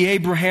 "Blessed be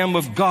Abraham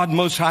of God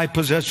Most High,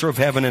 possessor of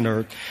heaven and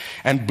earth,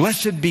 and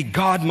blessed be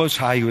God Most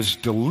High, who has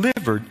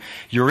delivered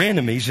your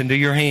enemies into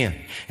your hand."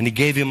 And he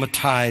gave him a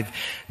tithe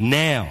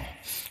now.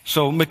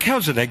 So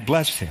Melchizedek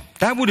blessed him.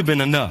 That would have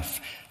been enough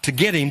to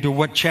get him to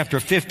what chapter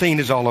 15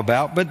 is all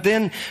about. But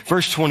then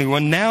verse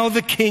 21, now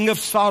the king of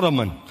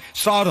Sodom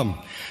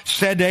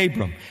said to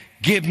Abram,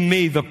 "Give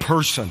me the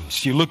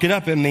persons." You look it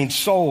up, it means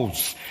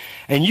souls.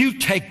 "And you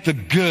take the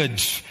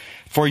goods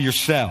for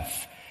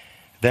yourself."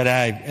 But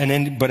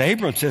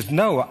Abram says,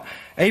 no.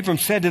 Abram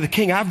said to the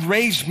king, "I've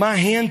raised my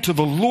hand to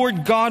the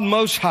Lord God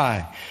Most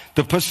High,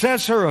 the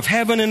possessor of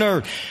heaven and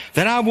earth,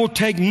 that I will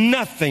take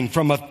nothing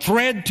from a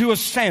thread to a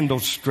sandal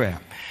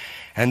strap,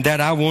 and that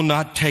I will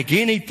not take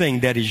anything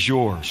that is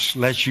yours,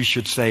 lest you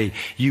should say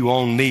you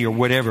own me or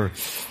whatever."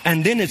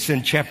 And then it's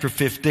in chapter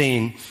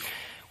 15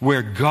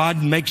 where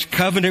God makes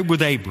covenant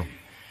with Abram.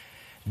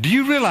 Do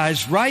you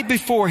realize right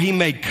before he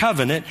made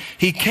covenant,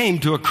 he came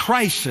to a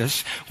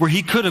crisis where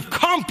he could have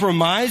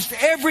compromised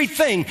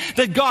everything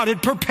that God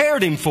had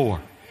prepared him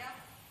for?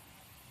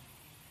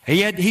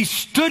 Yet he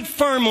stood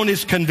firm on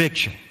his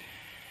conviction.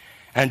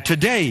 And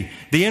today,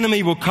 the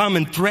enemy will come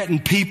and threaten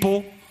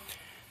people,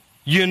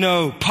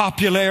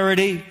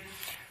 popularity,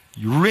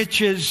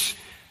 riches.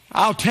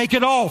 I'll take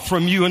it all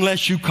from you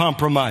unless you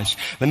compromise.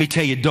 Let me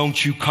tell you,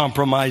 don't you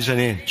compromise an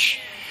inch.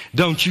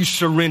 Don't you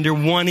surrender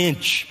 1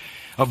 inch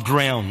of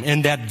ground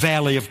in that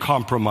valley of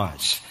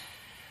compromise.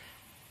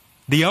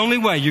 The only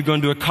way you're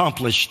going to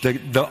accomplish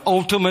the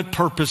ultimate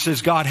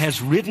purposes God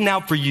has written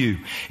out for you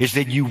is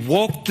that you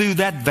walk through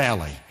that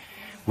valley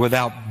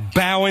without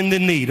bowing the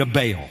knee to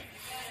Baal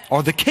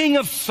or the king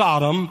of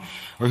Sodom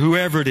or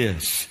whoever it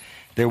is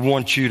that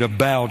wants you to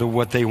bow to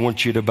what they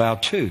want you to bow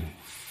to.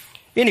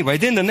 Anyway,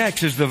 then the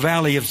next is the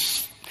valley of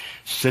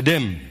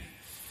Siddim.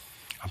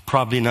 I'm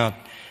probably not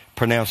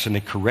pronouncing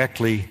it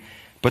correctly,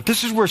 but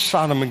this is where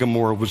Sodom and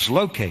Gomorrah was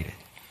located,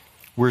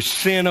 where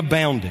sin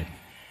abounded.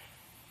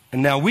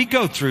 And now we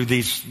go through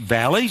these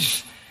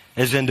valleys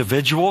as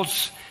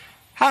individuals.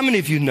 How many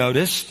of you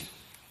noticed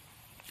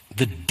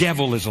the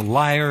devil is a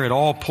liar at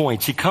all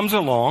points? He comes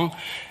along,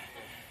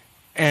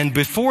 and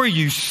before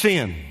you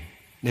sin,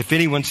 if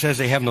anyone says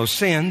they have no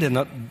sin,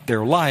 then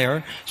they're a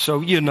liar. So,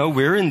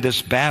 we're in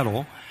this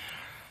battle,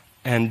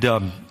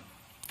 and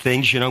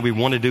things, we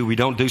want to do, we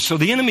don't do. So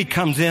the enemy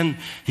comes in.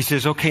 He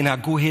says, okay, now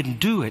go ahead and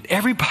do it.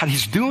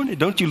 Everybody's doing it.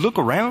 Don't you look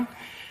around?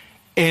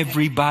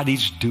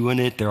 Everybody's doing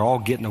it. They're all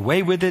getting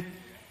away with it.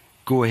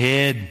 Go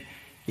ahead,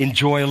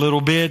 enjoy a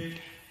little bit.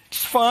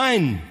 It's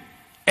fine.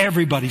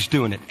 Everybody's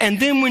doing it. And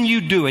then when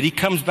you do it, he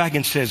comes back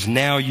and says,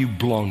 now you've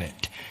blown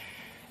it.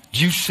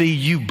 You see,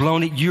 you've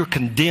blown it. You're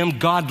condemned.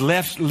 God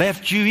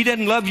left you. He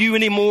doesn't love you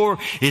anymore.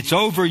 It's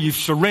over. You've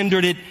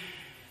surrendered it.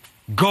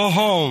 Go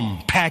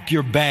home. Pack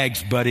your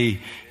bags,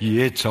 buddy.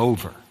 It's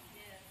over.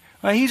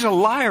 Well, he's a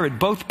liar at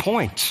both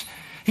points.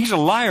 He's a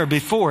liar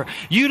before.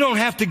 You don't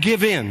have to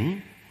give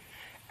in.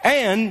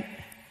 And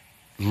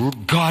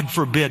God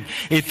forbid,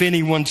 if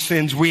anyone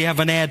sins, we have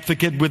an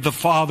advocate with the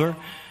Father.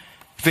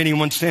 If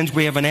anyone sins,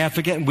 we have an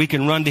advocate, and we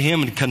can run to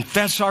him and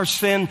confess our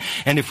sin.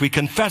 And if we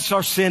confess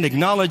our sin,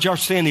 acknowledge our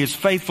sin, he is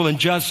faithful and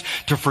just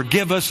to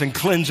forgive us and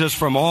cleanse us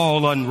from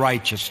all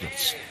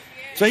unrighteousness.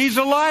 So he's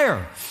a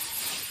liar.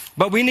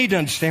 But we need to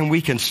understand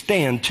we can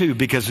stand too,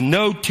 because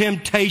no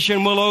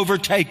temptation will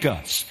overtake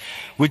us,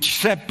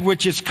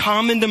 which is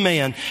common to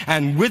man.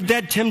 And with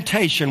that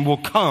temptation will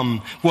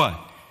come what?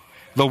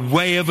 The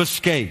way of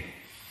escape,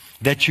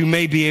 that you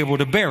may be able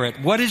to bear it.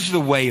 What is the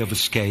way of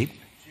escape?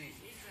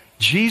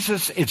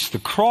 Jesus, it's the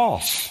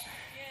cross.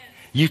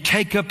 You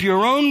take up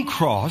your own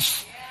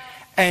cross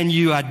and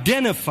you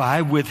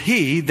identify with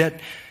he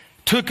that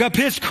took up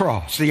his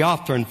cross, the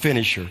author and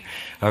finisher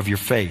of your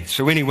faith.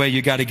 So anyway,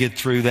 you got to get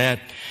through that.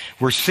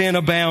 Where sin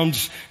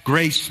abounds,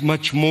 grace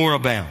much more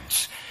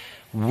abounds.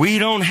 We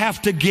don't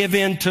have to give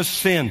in to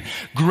sin.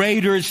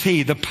 Greater is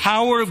he. The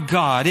power of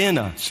God in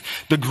us,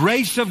 the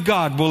grace of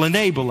God will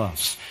enable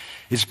us,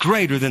 is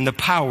greater than the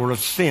power of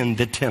sin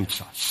that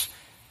tempts us.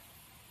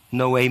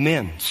 No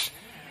amens.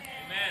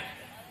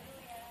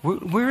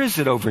 Where is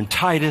it over in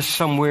Titus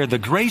somewhere? The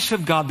grace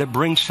of God that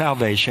brings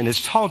salvation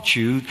has taught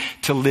you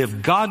to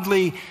live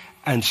godly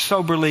and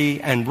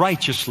soberly and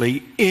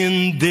righteously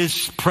in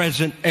this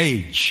present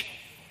age.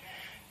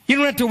 You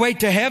don't have to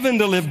wait to heaven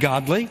to live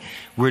godly.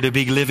 We're to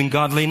be living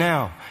godly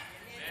now.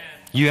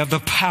 You have the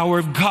power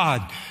of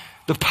God,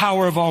 the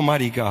power of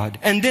Almighty God.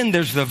 And then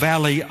there's the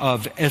valley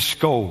of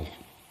Eshcol.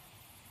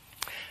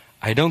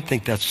 I don't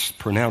think that's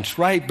pronounced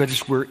right, but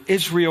it's where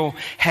Israel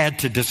had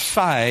to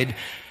decide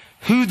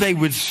who they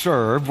would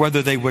serve,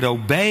 whether they would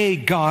obey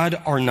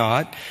God or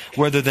not,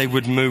 whether they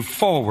would move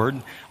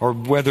forward or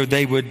whether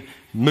they would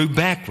move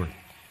backward.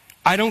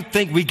 I don't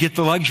think we get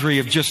the luxury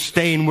of just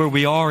staying where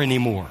we are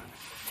anymore.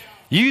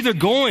 You're either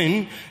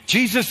going,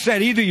 Jesus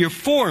said, either you're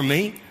for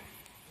me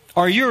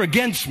or you're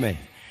against me.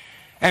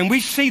 And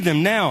we see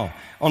them now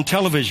on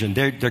television.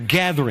 They're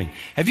gathering.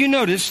 Have you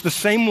noticed the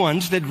same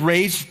ones that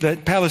raise the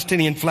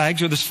Palestinian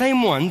flags are the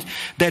same ones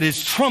that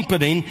is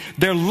trumpeting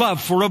their love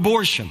for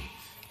abortion?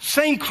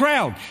 Same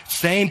crowd,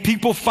 same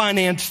people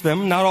finance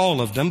them, not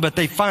all of them, but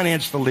they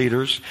finance the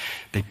leaders.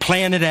 They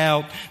plan it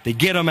out. They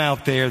get them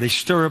out there. They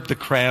stir up the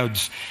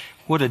crowds.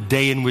 What a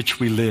day in which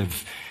we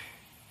live.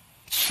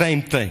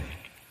 Same thing.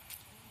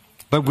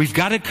 But we've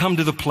got to come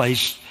to the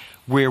place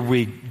where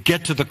we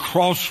get to the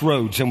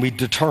crossroads and we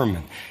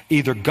determine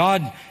either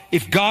God,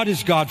 if God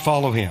is God,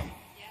 follow him.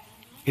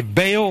 If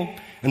Baal,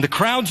 and the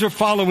crowds are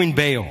following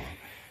Baal,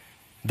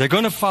 they're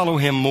going to follow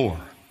him more.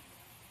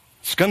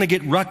 It's going to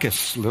get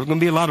ruckus. There's going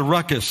to be a lot of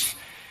ruckus.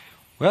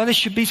 Well, there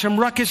should be some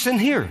ruckus in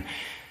here.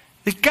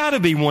 There's got to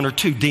be one or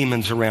two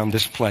demons around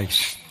this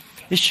place.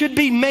 It should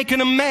be making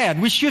them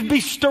mad. We should be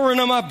stirring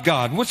them up,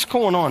 God. What's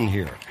going on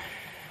here?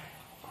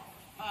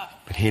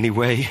 But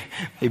anyway,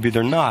 maybe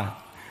they're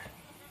not.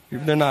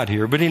 Maybe they're not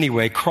here. But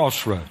anyway,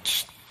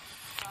 crossroads.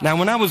 Now,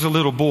 when I was a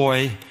little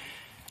boy,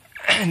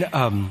 and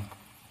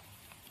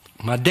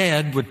my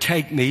dad would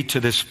take me to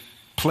this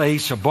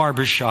place, a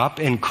barber shop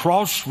in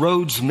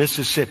Crossroads,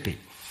 Mississippi.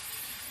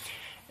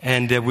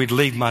 And we'd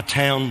leave my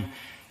town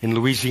in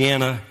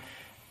Louisiana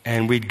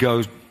and we'd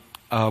go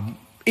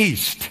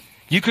east.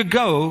 You could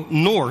go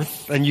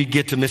north and you'd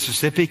get to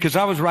Mississippi because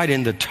I was right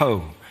in the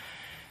toe.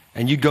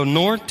 And you'd go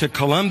north to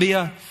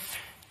Columbia.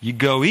 You'd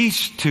go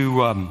east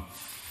to,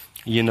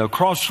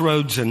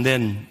 Crossroads and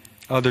then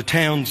other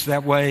towns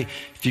that way.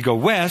 If you go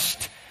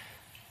west,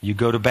 you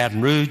go to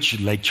Baton Rouge,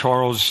 Lake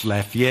Charles,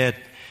 Lafayette,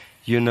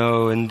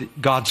 and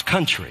God's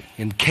country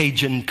and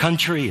Cajun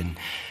country. And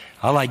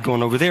I like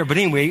going over there. But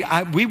anyway,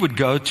 we would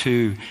go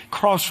to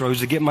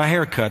Crossroads to get my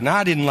hair cut. Now,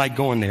 I didn't like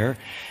going there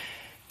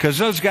because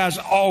those guys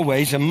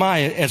always, in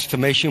my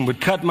estimation, would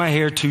cut my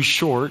hair too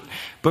short.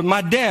 But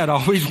my dad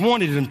always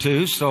wanted them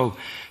to, so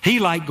he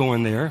liked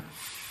going there.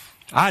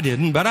 I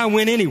didn't, but I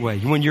went anyway.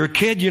 When you're a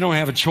kid, you don't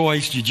have a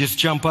choice. You just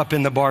jump up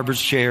in the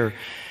barber's chair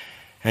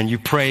and you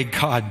pray,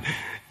 God,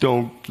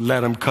 don't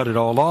let them cut it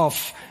all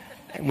off.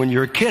 When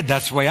you're a kid,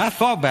 that's the way I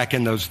thought back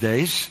in those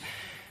days.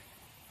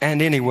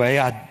 And anyway,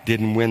 I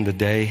didn't win the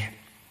day.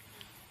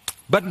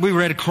 But we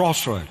were at a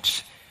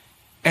crossroads.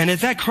 And at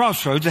that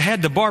crossroads, they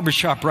had the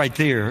barbershop right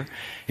there.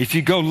 If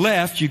you go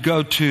left, you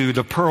go to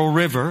the Pearl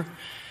River.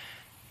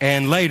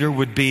 And later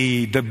would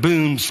be the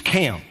Boone's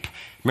Camp.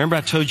 Remember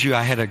I told you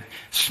I had a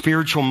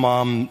spiritual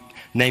mom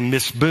named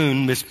Miss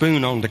Boone. Miss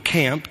Boone owned the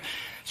camp.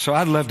 So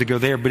I'd love to go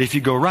there. But if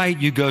you go right,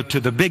 you go to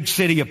the big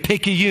city of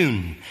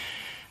Picayune.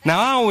 Now,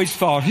 I always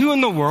thought, who in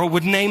the world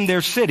would name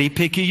their city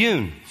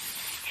Picayune?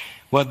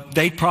 Well,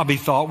 they probably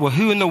thought, well,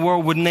 who in the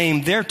world would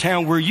name their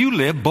town where you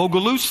live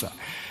Bogalusa?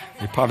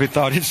 They probably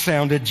thought it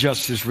sounded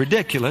just as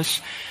ridiculous.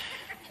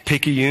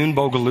 Picayune,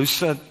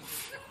 Bogalusa.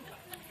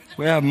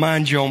 Well,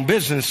 mind your own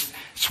business.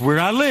 It's where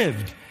I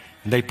lived.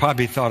 They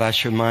probably thought I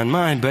should mind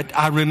mine, but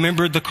I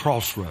remembered the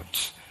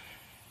crossroads.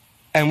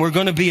 And we're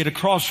going to be at a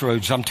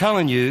crossroads. I'm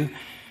telling you,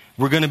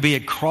 we're going to be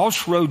at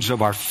crossroads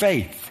of our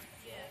faith.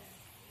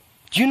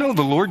 Do you know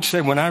the Lord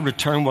said, when I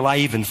return, will I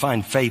even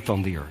find faith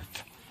on the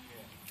earth?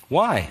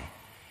 Why?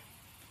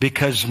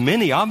 Because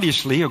many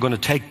obviously are going to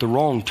take the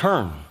wrong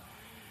turn.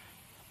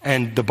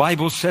 And the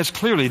Bible says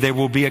clearly there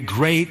will be a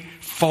great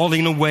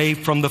falling away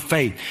from the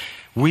faith.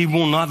 We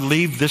will not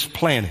leave this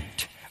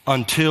planet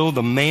until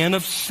the man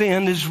of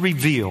sin is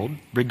revealed,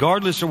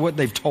 regardless of what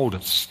they've told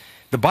us.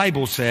 The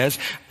Bible says,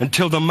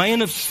 until the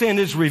man of sin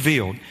is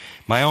revealed.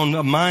 My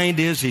own mind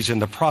is, he's in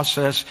the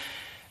process.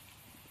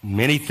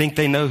 Many think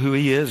they know who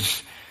he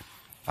is.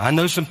 I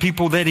know some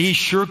people that he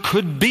sure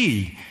could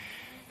be.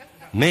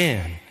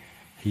 Man,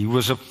 he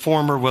was a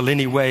former,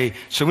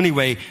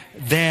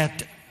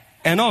 that,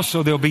 and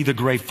also there'll be the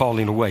great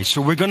falling away.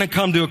 So we're going to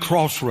come to a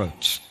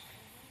crossroads.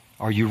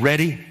 Are you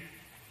ready?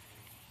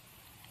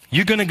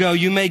 You're going to go,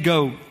 you may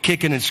go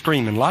kicking and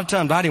screaming. A lot of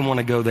times I didn't want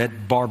to go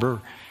that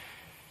barber,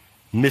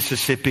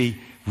 Mississippi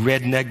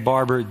redneck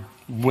barber,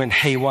 went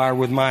haywire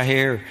with my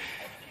hair.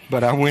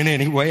 But I went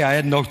anyway. I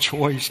had no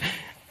choice.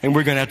 And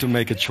we're going to have to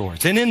make a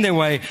choice. And in the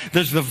way,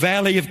 there's the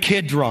Valley of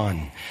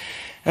Kidron.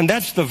 And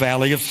that's the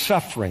Valley of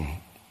Suffering.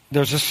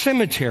 There's a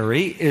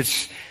cemetery.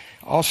 It's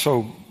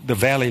also the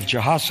Valley of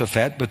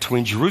Jehoshaphat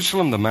between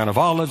Jerusalem, the Mount of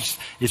Olives.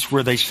 It's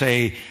where they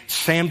say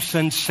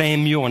Samson,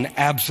 Samuel, and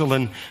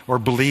Absalom are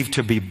believed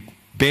to be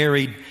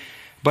buried.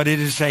 But it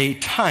is a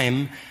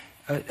time,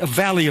 a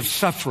valley of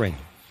suffering.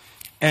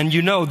 And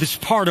this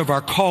part of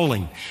our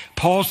calling.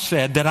 Paul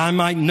said that I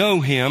might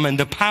know him and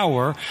the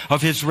power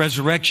of his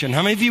resurrection.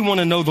 How many of you want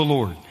to know the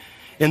Lord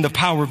in the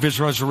power of his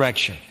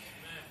resurrection?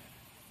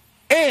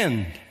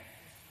 And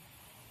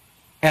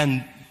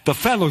the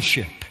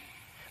fellowship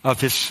of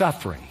his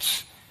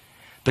sufferings.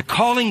 The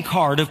calling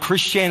card of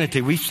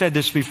Christianity, we've said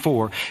this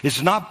before,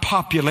 is not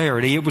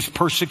popularity, it was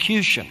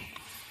persecution.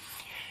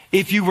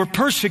 If you were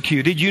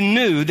persecuted, you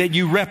knew that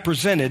you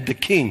represented the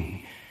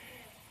King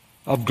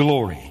of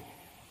glory.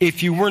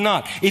 If you were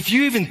not, if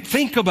you even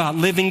think about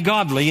living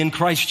godly in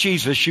Christ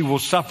Jesus, you will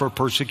suffer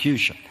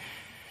persecution.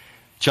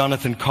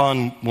 Jonathan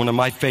Cahn, one of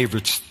my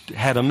favorites,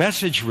 had a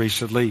message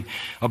recently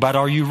about,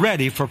 are you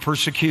ready for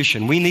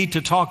persecution? We need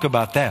to talk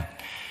about that.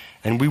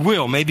 And we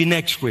will, maybe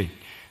next week.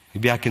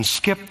 Maybe I can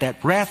skip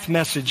that wrath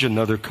message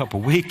another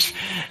couple weeks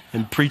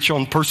and preach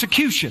on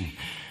persecution.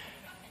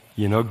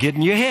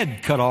 Getting your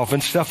head cut off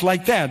and stuff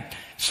like that.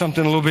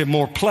 Something a little bit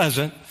more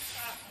pleasant.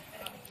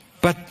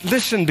 But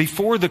listen,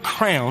 before the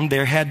crown,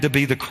 there had to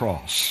be the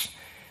cross.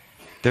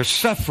 There's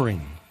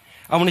suffering.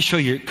 I want to show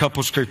you a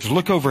couple scriptures.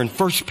 Look over in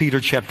 1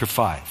 Peter chapter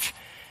 5.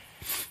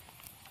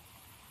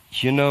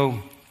 Are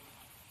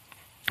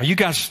you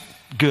guys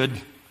good?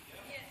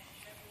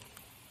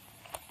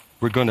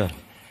 I'm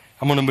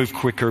going to move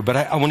quicker, but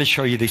I want to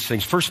show you these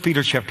things. 1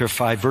 Peter chapter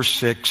 5, verse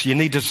 6. You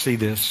need to see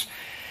this.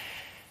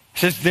 It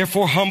says,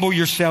 therefore humble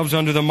yourselves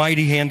under the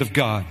mighty hand of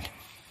God,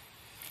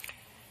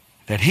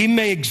 that he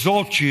may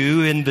exalt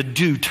you in the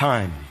due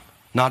time,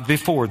 not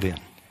before then.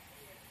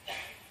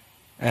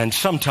 And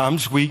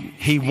sometimes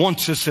he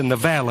wants us in the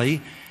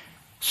valley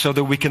so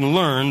that we can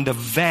learn the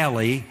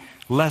valley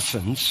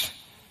lessons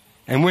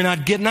And we're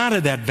not getting out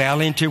of that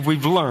valley until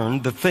we've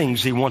learned the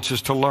things He wants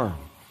us to learn.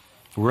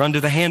 We're under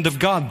the hand of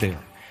God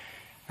there.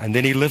 And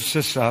then He lifts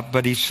us up,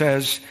 but He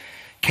says,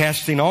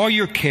 casting all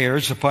your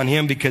cares upon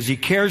Him because He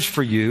cares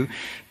for you.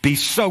 Be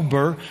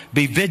sober,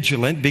 be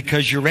vigilant,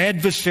 because your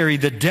adversary,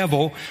 the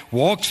devil,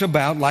 walks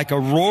about like a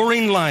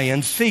roaring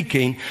lion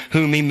seeking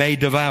whom he may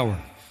devour.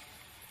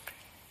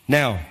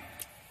 Now,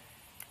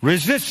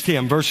 resist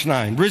him, verse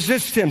 9.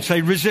 Resist him,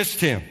 say resist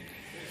him.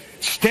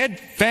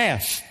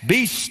 Steadfast,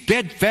 be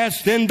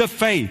steadfast in the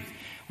faith.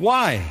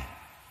 Why?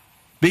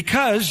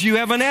 Because you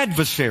have an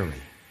adversary.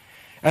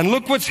 And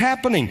look what's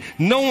happening.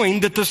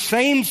 Knowing that the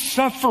same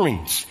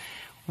sufferings.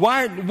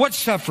 Why? What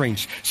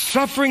sufferings?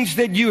 Sufferings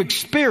that you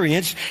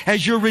experience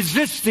as you're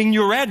resisting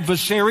your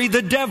adversary,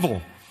 the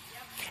devil.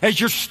 As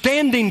you're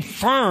standing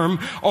firm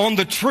on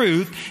the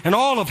truth and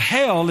all of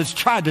hell has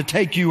tried to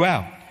take you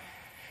out.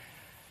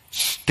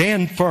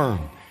 Stand firm,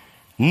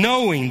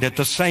 knowing that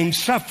the same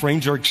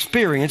sufferings are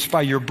experienced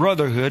by your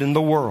brotherhood in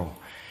the world.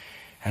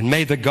 And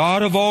may the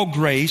God of all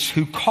grace,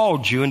 who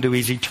called you into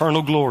His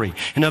eternal glory.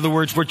 In other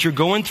words, what you're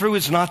going through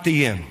is not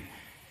the end.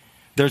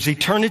 There's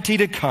eternity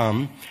to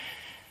come,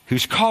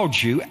 who's called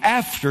you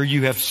after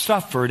you have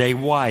suffered a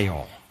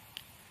while.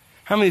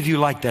 How many of you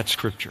like that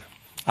scripture?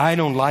 I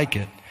don't like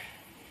it.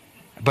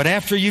 But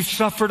after you've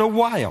suffered a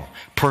while,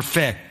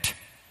 perfect,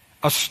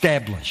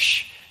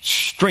 establish,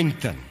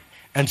 strengthen,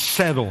 and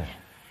settle.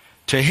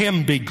 To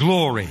Him be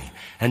glory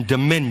and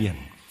dominion.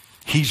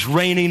 He's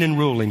reigning and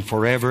ruling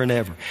forever and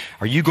ever.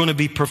 Are you going to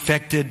be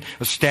perfected,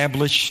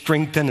 established,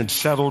 strengthened, and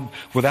settled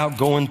without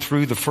going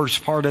through the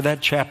first part of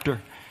that chapter?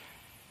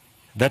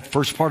 That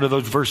first part of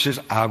those verses,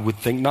 I would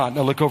think not.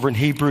 Now look over in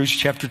Hebrews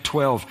chapter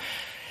 12.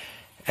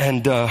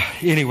 And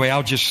anyway,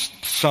 I'll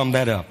just sum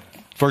that up.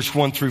 Verse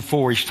 1 through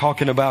 4, he's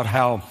talking about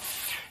how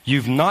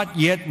you've not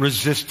yet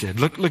resisted.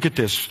 Look at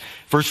this.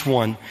 Verse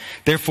 1.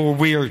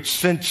 Therefore,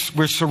 since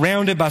we're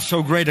surrounded by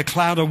so great a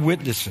cloud of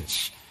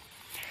witnesses,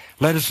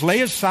 let us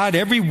lay aside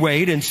every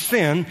weight and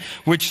sin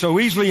which so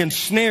easily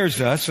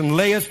ensnares us, and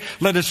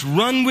let us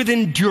run with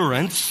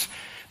endurance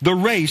the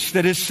race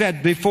that is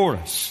set before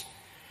us.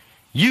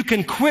 You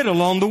can quit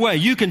along the way.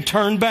 You can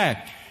turn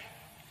back.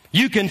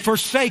 You can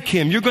forsake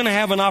Him. You're going to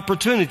have an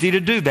opportunity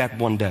to do that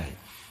one day,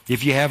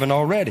 if you haven't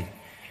already.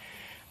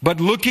 But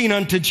looking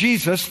unto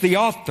Jesus, the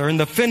author and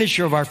the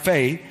finisher of our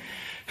faith,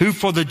 who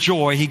for the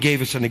joy, He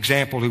gave us an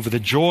example, who for the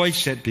joy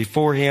set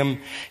before Him,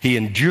 He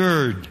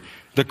endured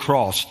the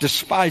cross,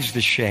 despised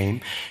the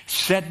shame,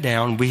 sat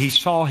down, He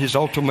saw His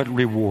ultimate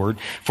reward.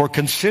 For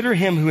consider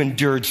Him who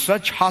endured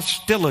such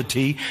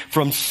hostility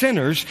from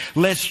sinners,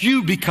 lest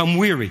you become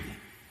weary.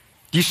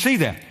 Do you see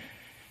that?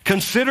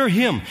 Consider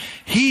Him.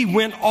 He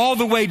went all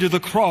the way to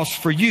the cross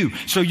for you,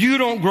 so you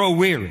don't grow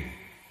weary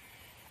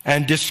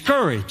and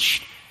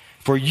discouraged,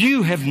 for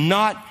you have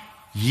not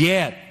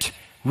yet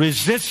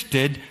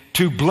resisted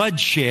to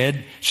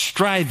bloodshed,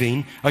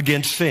 striving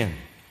against sin.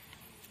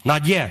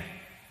 Not yet.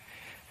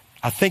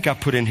 I think I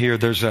put in here,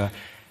 there's a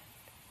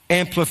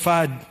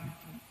amplified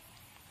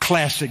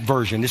classic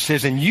version. It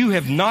says, and you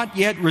have not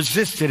yet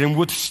resisted and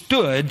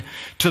withstood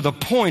to the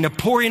point of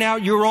pouring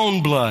out your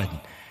own blood.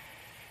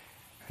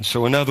 And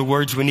so in other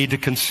words, we need to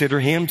consider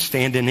Him,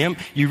 stand in Him.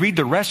 You read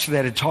the rest of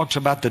that, it talks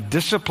about the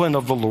discipline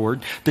of the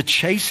Lord, the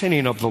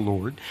chastening of the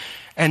Lord.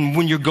 And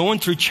when you're going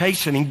through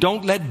chastening,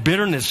 don't let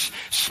bitterness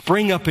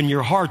spring up in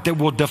your heart that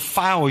will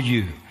defile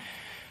you.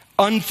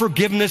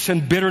 Unforgiveness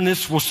and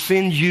bitterness will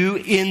send you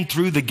in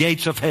through the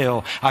gates of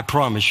hell, I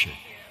promise you.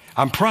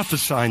 I'm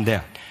prophesying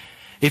that.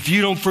 If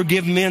you don't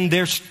forgive men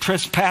their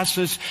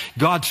trespasses,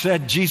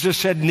 Jesus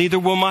said, neither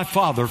will my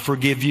Father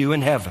forgive you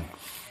in heaven.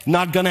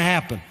 Not going to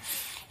happen.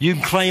 You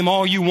can claim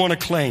all you want to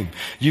claim.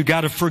 You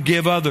got to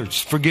forgive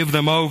others. Forgive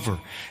them over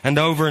and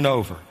over and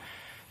over.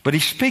 But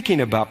He's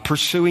speaking about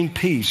pursuing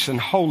peace and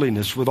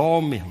holiness with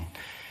all men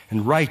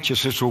and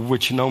righteousness with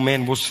which no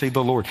man will see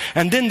the Lord.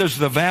 And then there's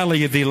the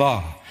valley of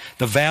Elah,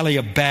 the valley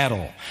of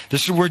battle.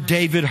 This is where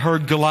David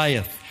heard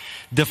Goliath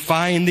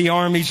defying the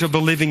armies of the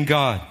living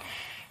God.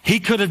 He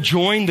could have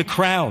joined the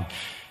crowd.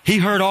 He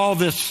heard all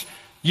this,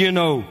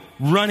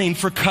 running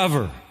for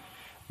cover.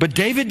 But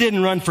David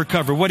didn't run for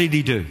cover. What did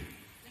he do?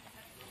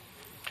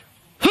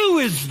 Who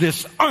is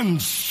this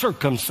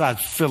uncircumcised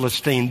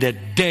Philistine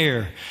that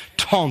dare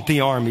taunt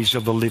the armies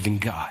of the living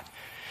God?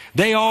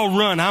 They all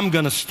run. I'm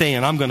going to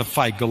stand. I'm going to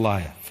fight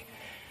Goliath.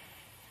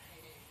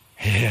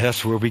 Yeah,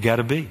 that's where we got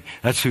to be.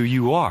 That's who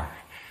you are.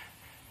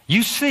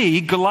 You see,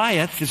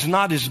 Goliath is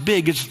not as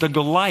big as the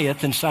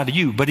Goliath inside of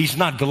you, but he's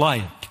not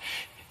Goliath.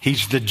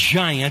 He's the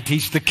giant.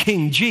 He's the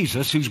King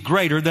Jesus, who's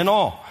greater than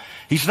all.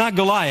 He's not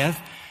Goliath,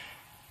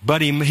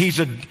 but he's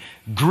a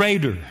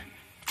greater,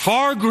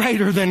 far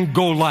greater than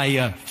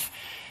Goliath.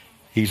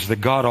 He's the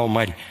God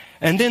Almighty.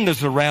 And then there's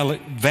the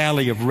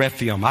valley of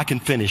Rephaim. I can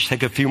finish.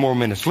 Take a few more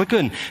minutes. Look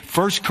in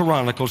 1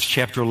 Chronicles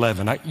chapter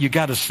 11. You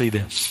got to see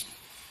this.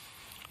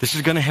 This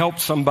is going to help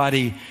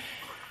somebody,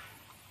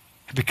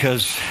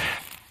 because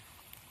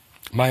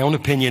my own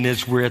opinion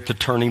is we're at the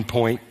turning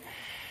point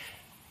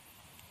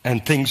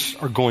and things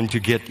are going to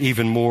get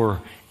even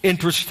more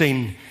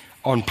interesting,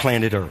 on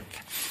planet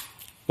Earth.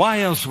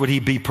 Why else would he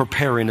be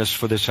preparing us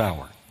for this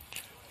hour?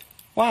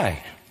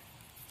 Why?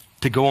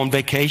 To go on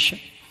vacation?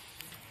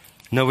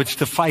 No, it's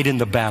to fight in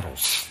the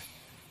battles.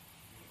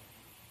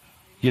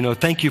 You know,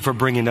 thank you for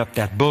bringing up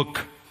that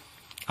book.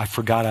 I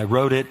forgot I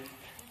wrote it.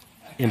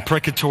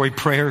 Imprecatory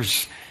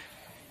Prayers.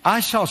 I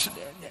saw,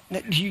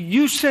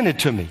 you sent it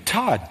to me,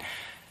 Todd.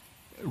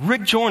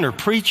 Rick Joyner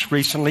preached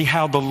recently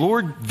how the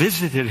Lord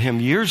visited him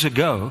years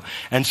ago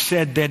and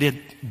said that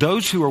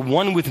those who are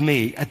one with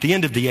me at the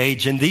end of the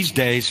age in these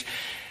days,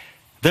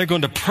 they're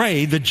going to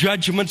pray the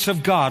judgments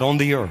of God on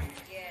the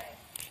earth.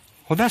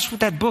 Well, that's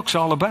what that book's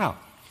all about.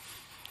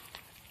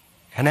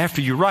 And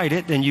after you write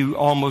it, then you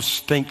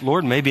almost think,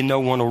 Lord, maybe no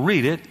one will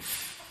read it.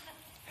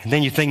 And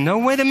then you think, no,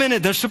 wait a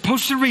minute, they're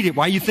supposed to read it.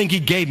 Why do you think he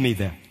gave me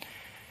that?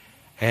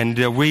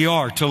 And we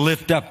are to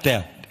lift up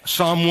that.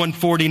 Psalm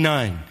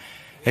 149,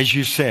 as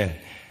you said.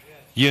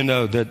 You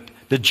know,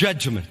 the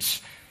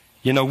judgments.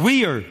 You know,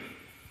 we are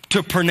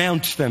to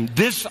pronounce them.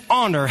 This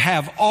honor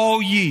have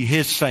all ye,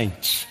 his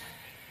saints.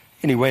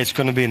 Anyway, it's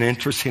going to be an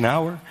interesting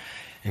hour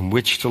in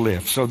which to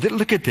live. So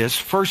look at this,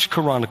 1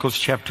 Chronicles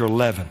chapter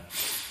 11.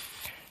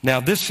 Now,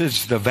 this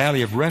is the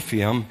valley of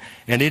Rephaim,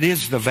 and it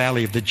is the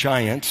valley of the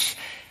giants.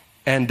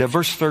 And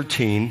verse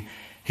 13,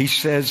 he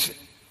says,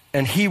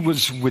 and he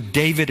was with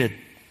David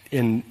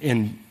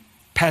in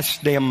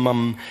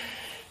Pasdammim.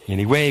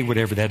 Anyway,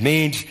 whatever that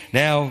means.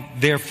 Now,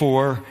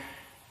 therefore,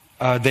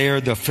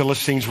 there the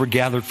Philistines were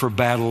gathered for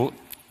battle,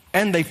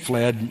 and they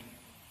fled,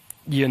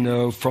 you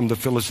know, from the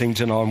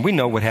Philistines and all. And we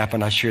know what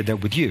happened. I shared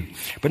that with you.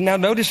 But now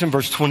notice in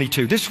verse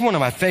 22, this is one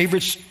of my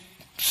favorite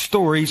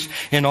stories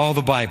in all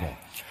the Bible.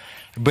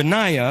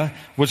 Benaiah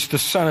was the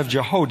son of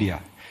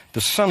Jehoiada, the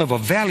son of a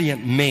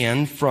valiant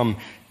man from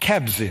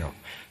Kabzeel,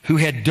 who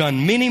had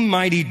done many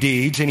mighty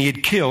deeds, and he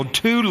had killed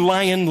 2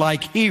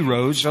 lion-like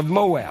heroes of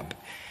Moab.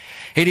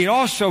 And he had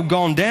also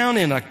gone down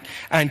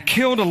and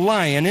killed a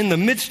lion in the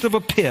midst of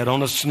a pit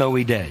on a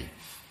snowy day.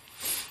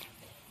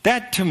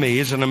 That to me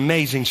is an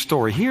amazing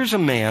story. Here's a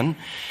man,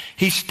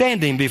 he's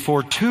standing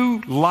before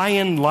 2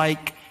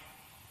 lion-like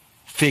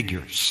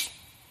figures,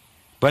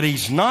 but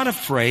he's not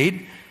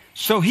afraid.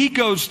 So he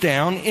goes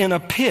down in a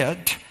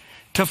pit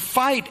to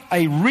fight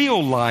a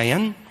real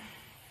lion,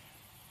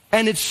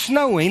 and it's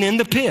snowing in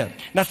the pit.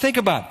 Now think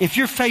about it. If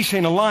you're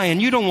facing a lion,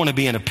 you don't want to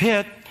be in a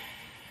pit.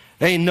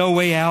 There ain't no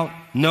way out,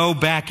 no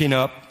backing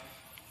up.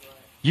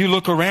 You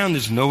look around,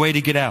 there's no way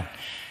to get out.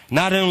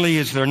 Not only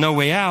is there no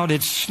way out,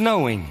 it's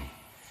snowing.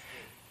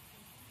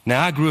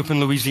 Now, I grew up in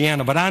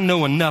Louisiana, but I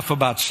know enough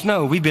about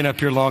snow. We've been up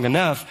here long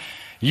enough.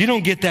 You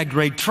don't get that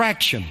great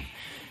traction.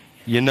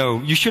 You know,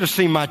 you should have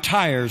seen my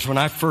tires when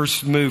I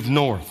first moved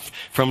north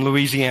from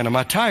Louisiana.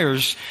 My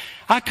tires,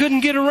 I couldn't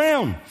get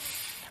around.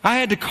 I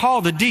had to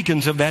call the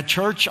deacons of that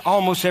church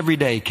almost every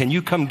day. Can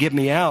you come get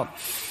me out?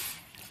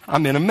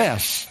 I'm in a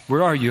mess.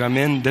 Where are you? I'm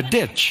in the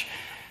ditch.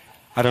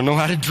 I don't know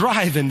how to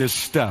drive in this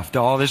stuff,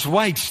 all this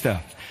white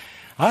stuff.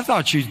 I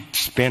thought you'd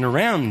spin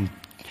around,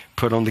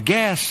 put on the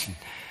gas,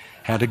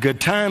 had a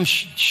good time,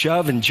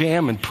 shove and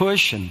jam and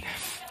push, and,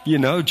 you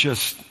know,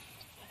 just,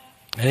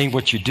 that ain't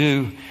what you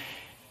do.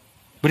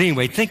 But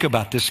anyway, think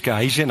about this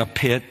guy. He's in a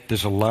pit.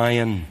 There's a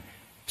lion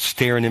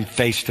staring him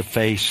face to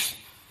face.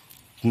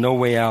 No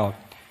way out.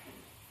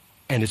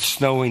 And it's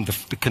snowing.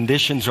 The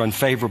conditions are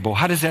unfavorable.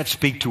 How does that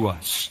speak to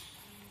us?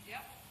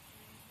 Yep.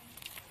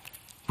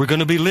 We're going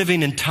to be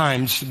living in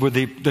times where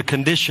the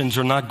conditions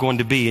are not going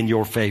to be in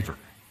your favor.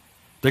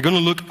 They're going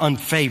to look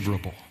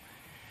unfavorable.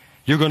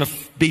 You're going to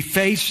be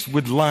faced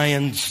with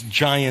lions,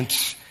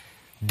 giants,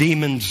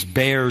 demons,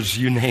 bears,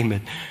 you name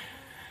it.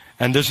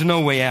 And there's no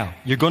way out.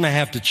 You're going to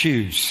have to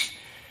choose.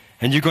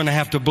 And you're going to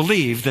have to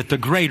believe that the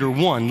greater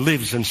one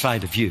lives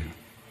inside of you.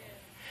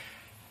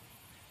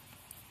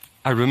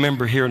 I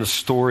remember hearing a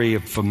story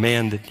of a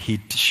man that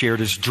he shared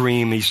his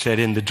dream. He said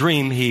in the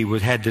dream he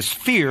had this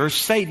fear.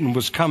 Satan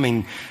was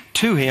coming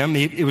to him.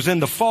 It was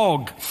in the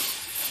fog.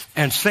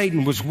 And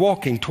Satan was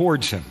walking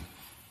towards him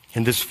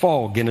in this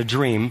fog in a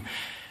dream.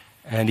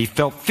 And he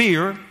felt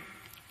fear.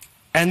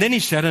 And then he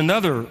said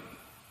another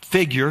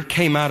figure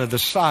came out of the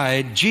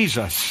side.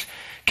 Jesus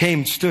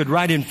stood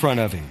right in front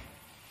of him.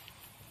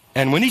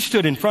 And when he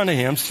stood in front of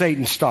him,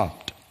 Satan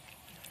stopped.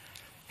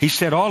 He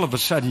said all of a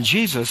sudden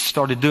Jesus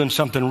started doing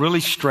something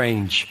really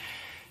strange.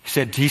 He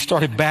said he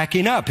started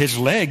backing up. His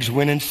legs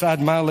went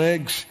inside my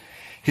legs.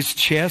 His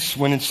chest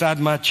went inside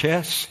my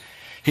chest.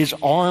 His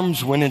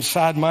arms went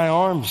inside my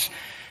arms.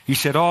 He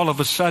said all of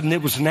a sudden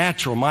it was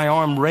natural. My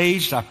arm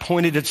raised. I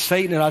pointed at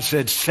Satan and I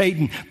said,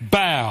 Satan,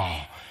 bow.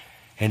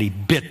 And he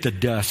bit the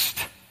dust.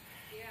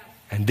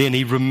 And then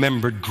he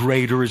remembered,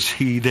 greater is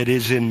he that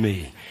is in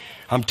me.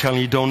 I'm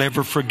telling you, don't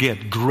ever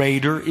forget,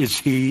 greater is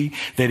he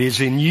that is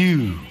in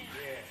you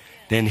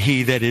than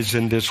he that is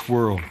in this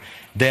world.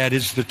 That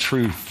is the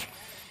truth.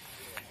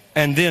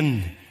 And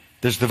then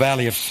there's the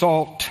Valley of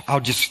Salt. I'll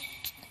just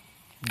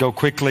go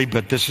quickly,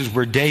 but this is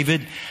where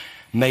David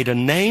made a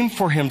name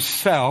for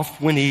himself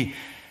when he,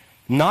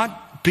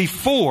 not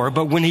before,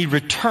 but when he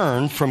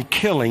returned from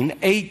killing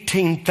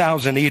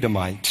 18,000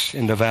 Edomites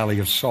in the Valley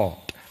of Salt.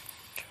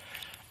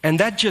 And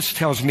that just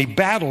tells me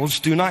battles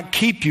do not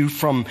keep you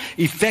from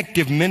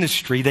effective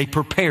ministry. They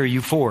prepare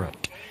you for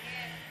it.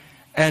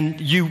 And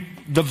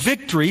the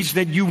victories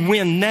that you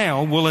win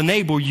now will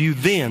enable you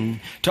then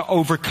to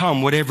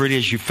overcome whatever it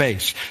is you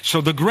face. So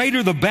the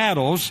greater the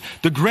battles,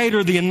 the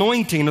greater the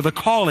anointing or the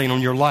calling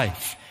on your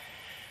life.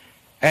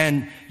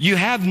 And you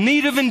have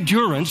need of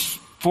endurance,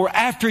 for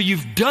after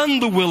you've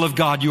done the will of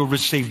God, you'll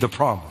receive the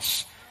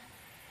promise.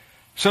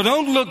 So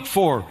don't look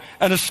for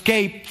an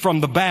escape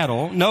from the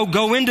battle. No,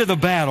 go into the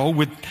battle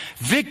with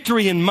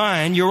victory in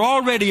mind. You're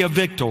already a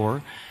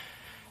victor.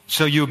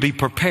 So you'll be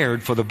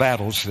prepared for the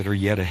battles that are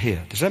yet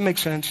ahead. Does that make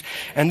sense?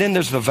 And then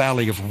there's the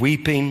valley of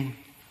weeping.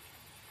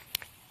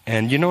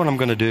 And you know what I'm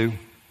going to do?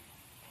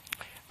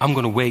 I'm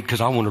going to wait because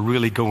I want to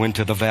really go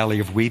into the valley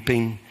of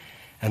weeping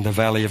and the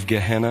valley of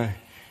Gehenna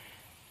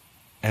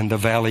and the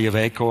valley of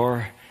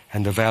Achor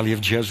and the valley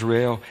of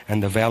Jezreel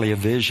and the valley of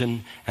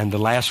vision. And the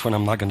last one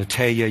I'm not going to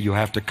tell you. You'll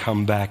have to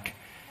come back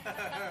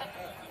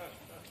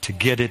to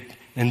get it.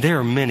 And there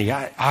are many.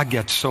 I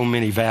get so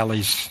many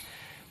valleys.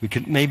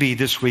 Maybe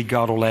this week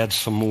God will add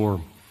some more.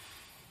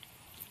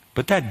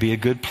 But that'd be a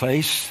good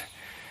place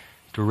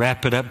to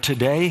wrap it up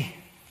today.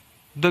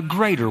 The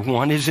greater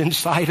one is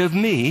inside of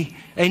me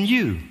and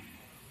you.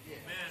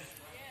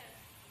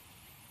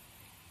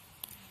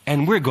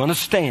 And we're going to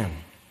stand.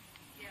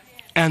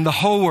 And the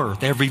whole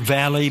earth, every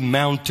valley,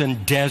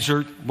 mountain,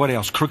 desert, what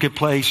else? Crooked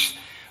place,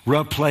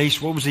 rough place,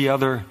 what was the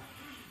other?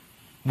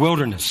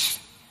 Wilderness.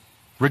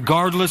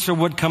 Regardless of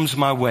what comes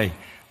my way,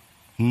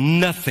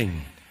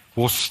 nothing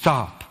will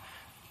stop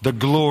the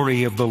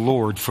glory of the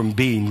Lord from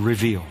being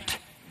revealed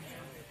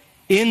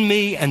in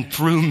me and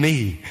through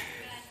me,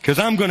 because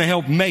I'm going to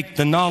help make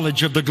the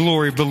knowledge of the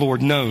glory of the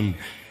Lord known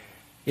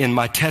in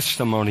my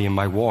testimony and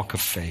my walk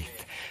of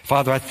faith.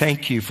 Father, I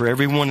thank you for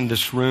everyone in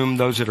this room,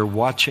 those that are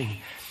watching.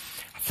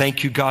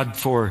 Thank you, God,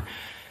 for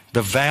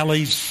the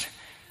valleys,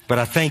 but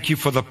I thank you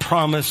for the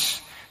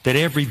promise that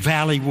every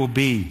valley will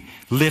be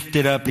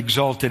lifted up,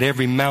 exalted,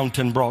 every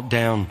mountain brought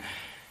down.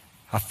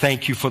 I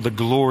thank you for the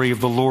glory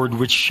of the Lord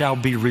which shall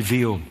be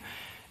revealed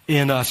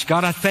in us.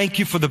 God, I thank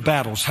you for the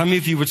battles. How many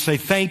of you would say,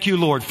 thank you,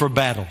 Lord, for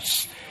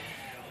battles?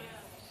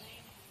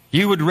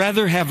 You would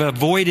rather have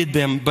avoided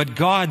them, but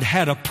God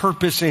had a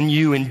purpose in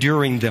you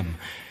enduring them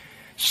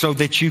so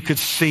that you could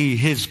see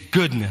His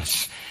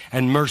goodness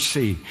and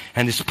mercy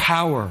and His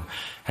power,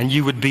 and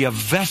you would be a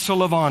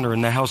vessel of honor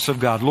in the house of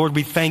God. Lord,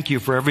 we thank you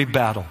for every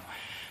battle,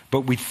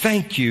 but we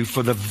thank you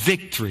for the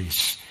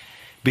victories,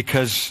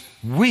 because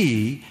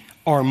we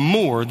are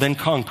more than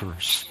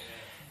conquerors.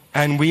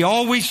 And we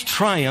always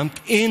triumph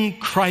in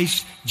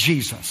Christ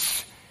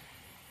Jesus.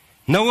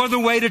 No other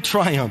way to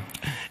triumph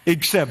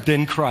except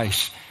in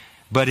Christ.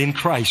 But in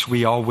Christ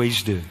we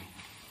always do.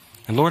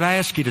 And Lord, I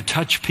ask you to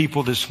touch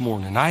people this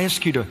morning. I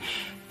ask you to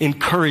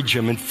encourage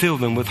them and fill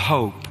them with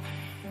hope.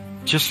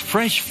 Just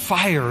fresh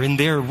fire in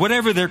their,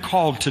 whatever they're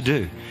called to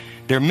do.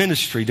 Their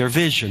ministry, their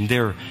vision,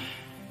 their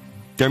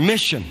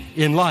mission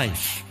in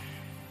life.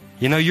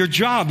 You know, your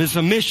job is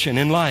a mission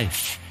in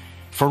life.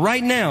 For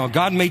right now,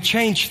 God may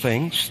change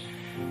things,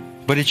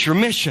 but it's your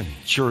mission.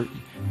 It's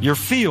your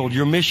field,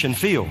 your mission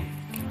field.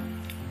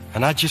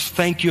 And I just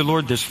thank you,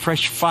 Lord, this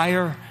fresh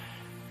fire,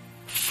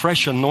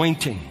 fresh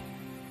anointing.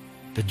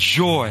 The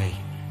joy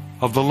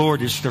of the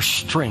Lord is their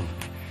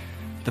strength.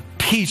 The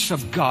peace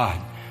of God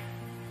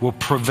will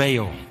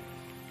prevail.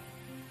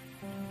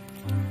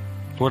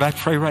 Lord, I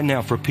pray right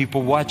now for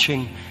people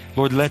watching.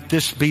 Lord, let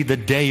this be the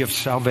day of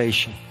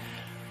salvation.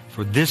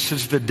 For this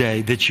is the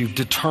day that you've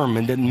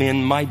determined that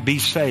men might be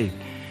saved.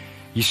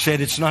 You said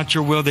it's not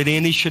your will that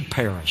any should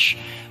perish,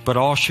 but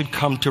all should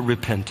come to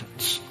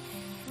repentance.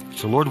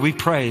 So Lord, we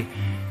pray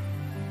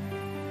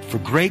for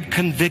great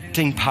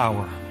convicting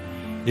power.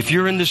 If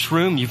you're in this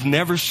room, you've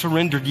never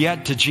surrendered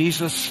yet to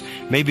Jesus.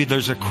 Maybe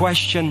there's a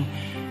question.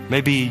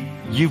 Maybe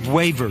you've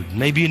wavered.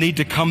 Maybe you need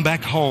to come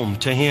back home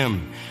to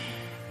Him.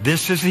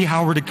 This is the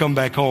hour to come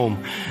back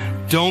home.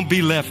 Don't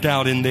be left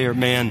out in there,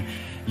 man.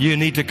 You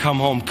need to come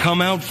home.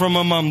 Come out from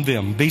among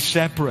them. Be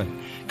separate.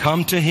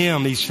 Come to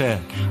Him, He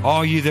said.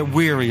 All you that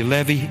weary,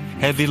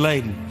 heavy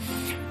laden.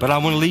 But I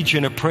want to lead you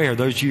in a prayer.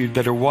 Those of you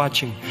that are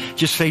watching,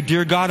 just say,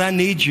 Dear God, I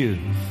need you.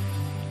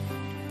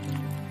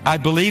 I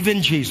believe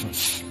in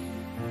Jesus.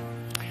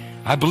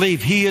 I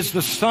believe He is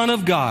the Son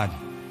of God.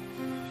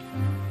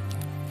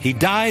 He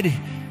died,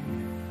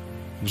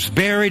 was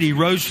buried, He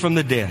rose from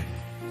the dead.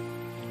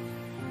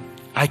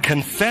 I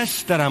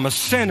confess that I'm a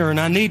sinner and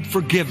I need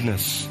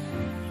forgiveness.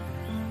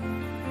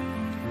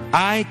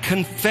 I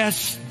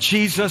confess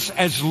Jesus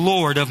as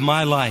Lord of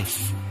my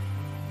life.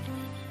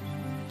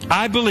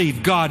 I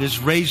believe God has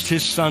raised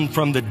His Son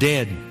from the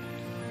dead.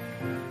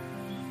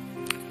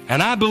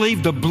 And I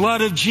believe the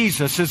blood of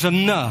Jesus is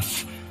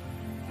enough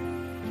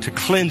to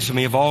cleanse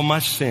me of all my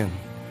sin.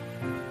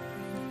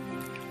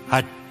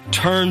 I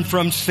turn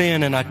from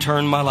sin and I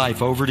turn my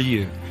life over to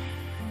you.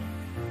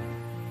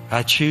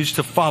 I choose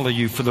to follow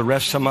you for the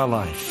rest of my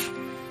life.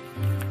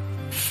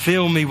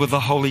 Fill me with the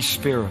Holy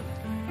Spirit.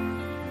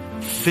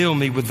 Fill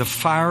me with the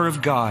fire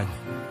of God.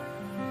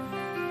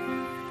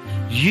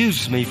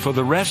 use me for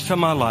the rest of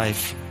my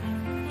life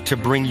to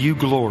bring you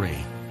glory.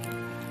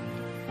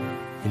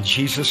 In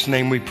Jesus'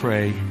 name we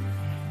pray.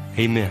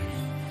 Amen.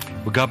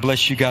 Well, God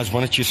bless you guys.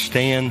 Why don't you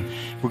stand?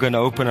 We're going to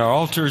open our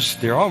altars.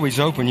 They're always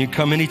open. You can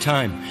come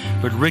anytime.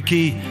 But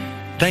Ricky,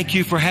 thank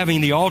you for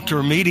having the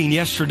altar meeting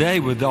yesterday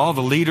with all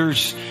the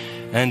leaders.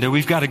 And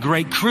we've got a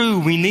great crew.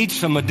 We need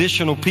some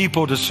additional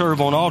people to serve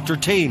on altar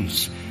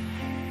teams.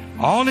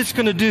 All it's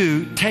going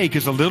to take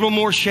is a little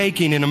more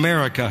shaking in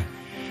America.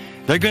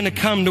 They're going to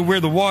come to where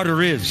the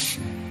water is.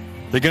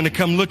 They're going to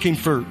come looking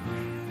for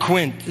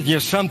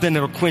something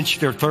that'll quench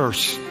their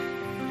thirst.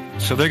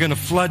 So they're going to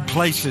flood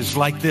places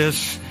like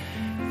this,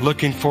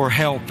 looking for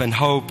help and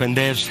hope, and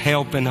there's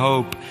help and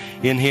hope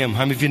in Him.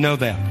 How many of you know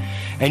that?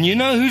 And you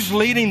know who's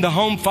leading the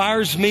Home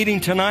Fires meeting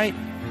tonight?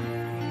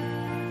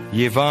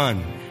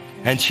 Yvonne.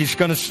 And she's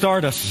going to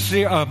start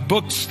a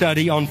book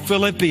study on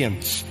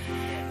Philippians.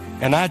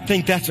 And I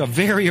think that's a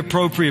very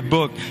appropriate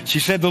book. She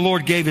said the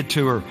Lord gave it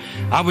to her.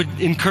 I would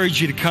encourage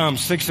you to come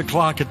 6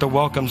 o'clock at the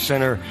Welcome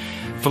Center.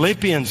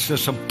 Philippians,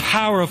 there's some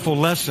powerful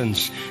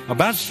lessons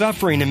about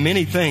suffering and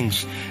many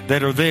things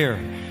that are there.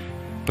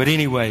 But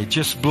anyway,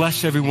 just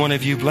bless every one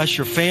of you. Bless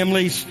your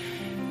families.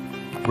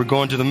 We're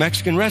going to the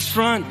Mexican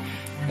restaurant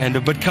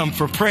but come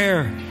for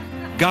prayer.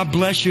 God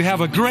bless you.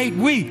 Have a great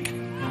week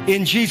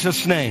in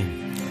Jesus' name.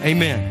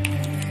 Amen.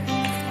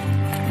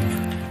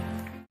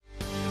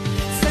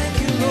 Thank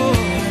you, Lord.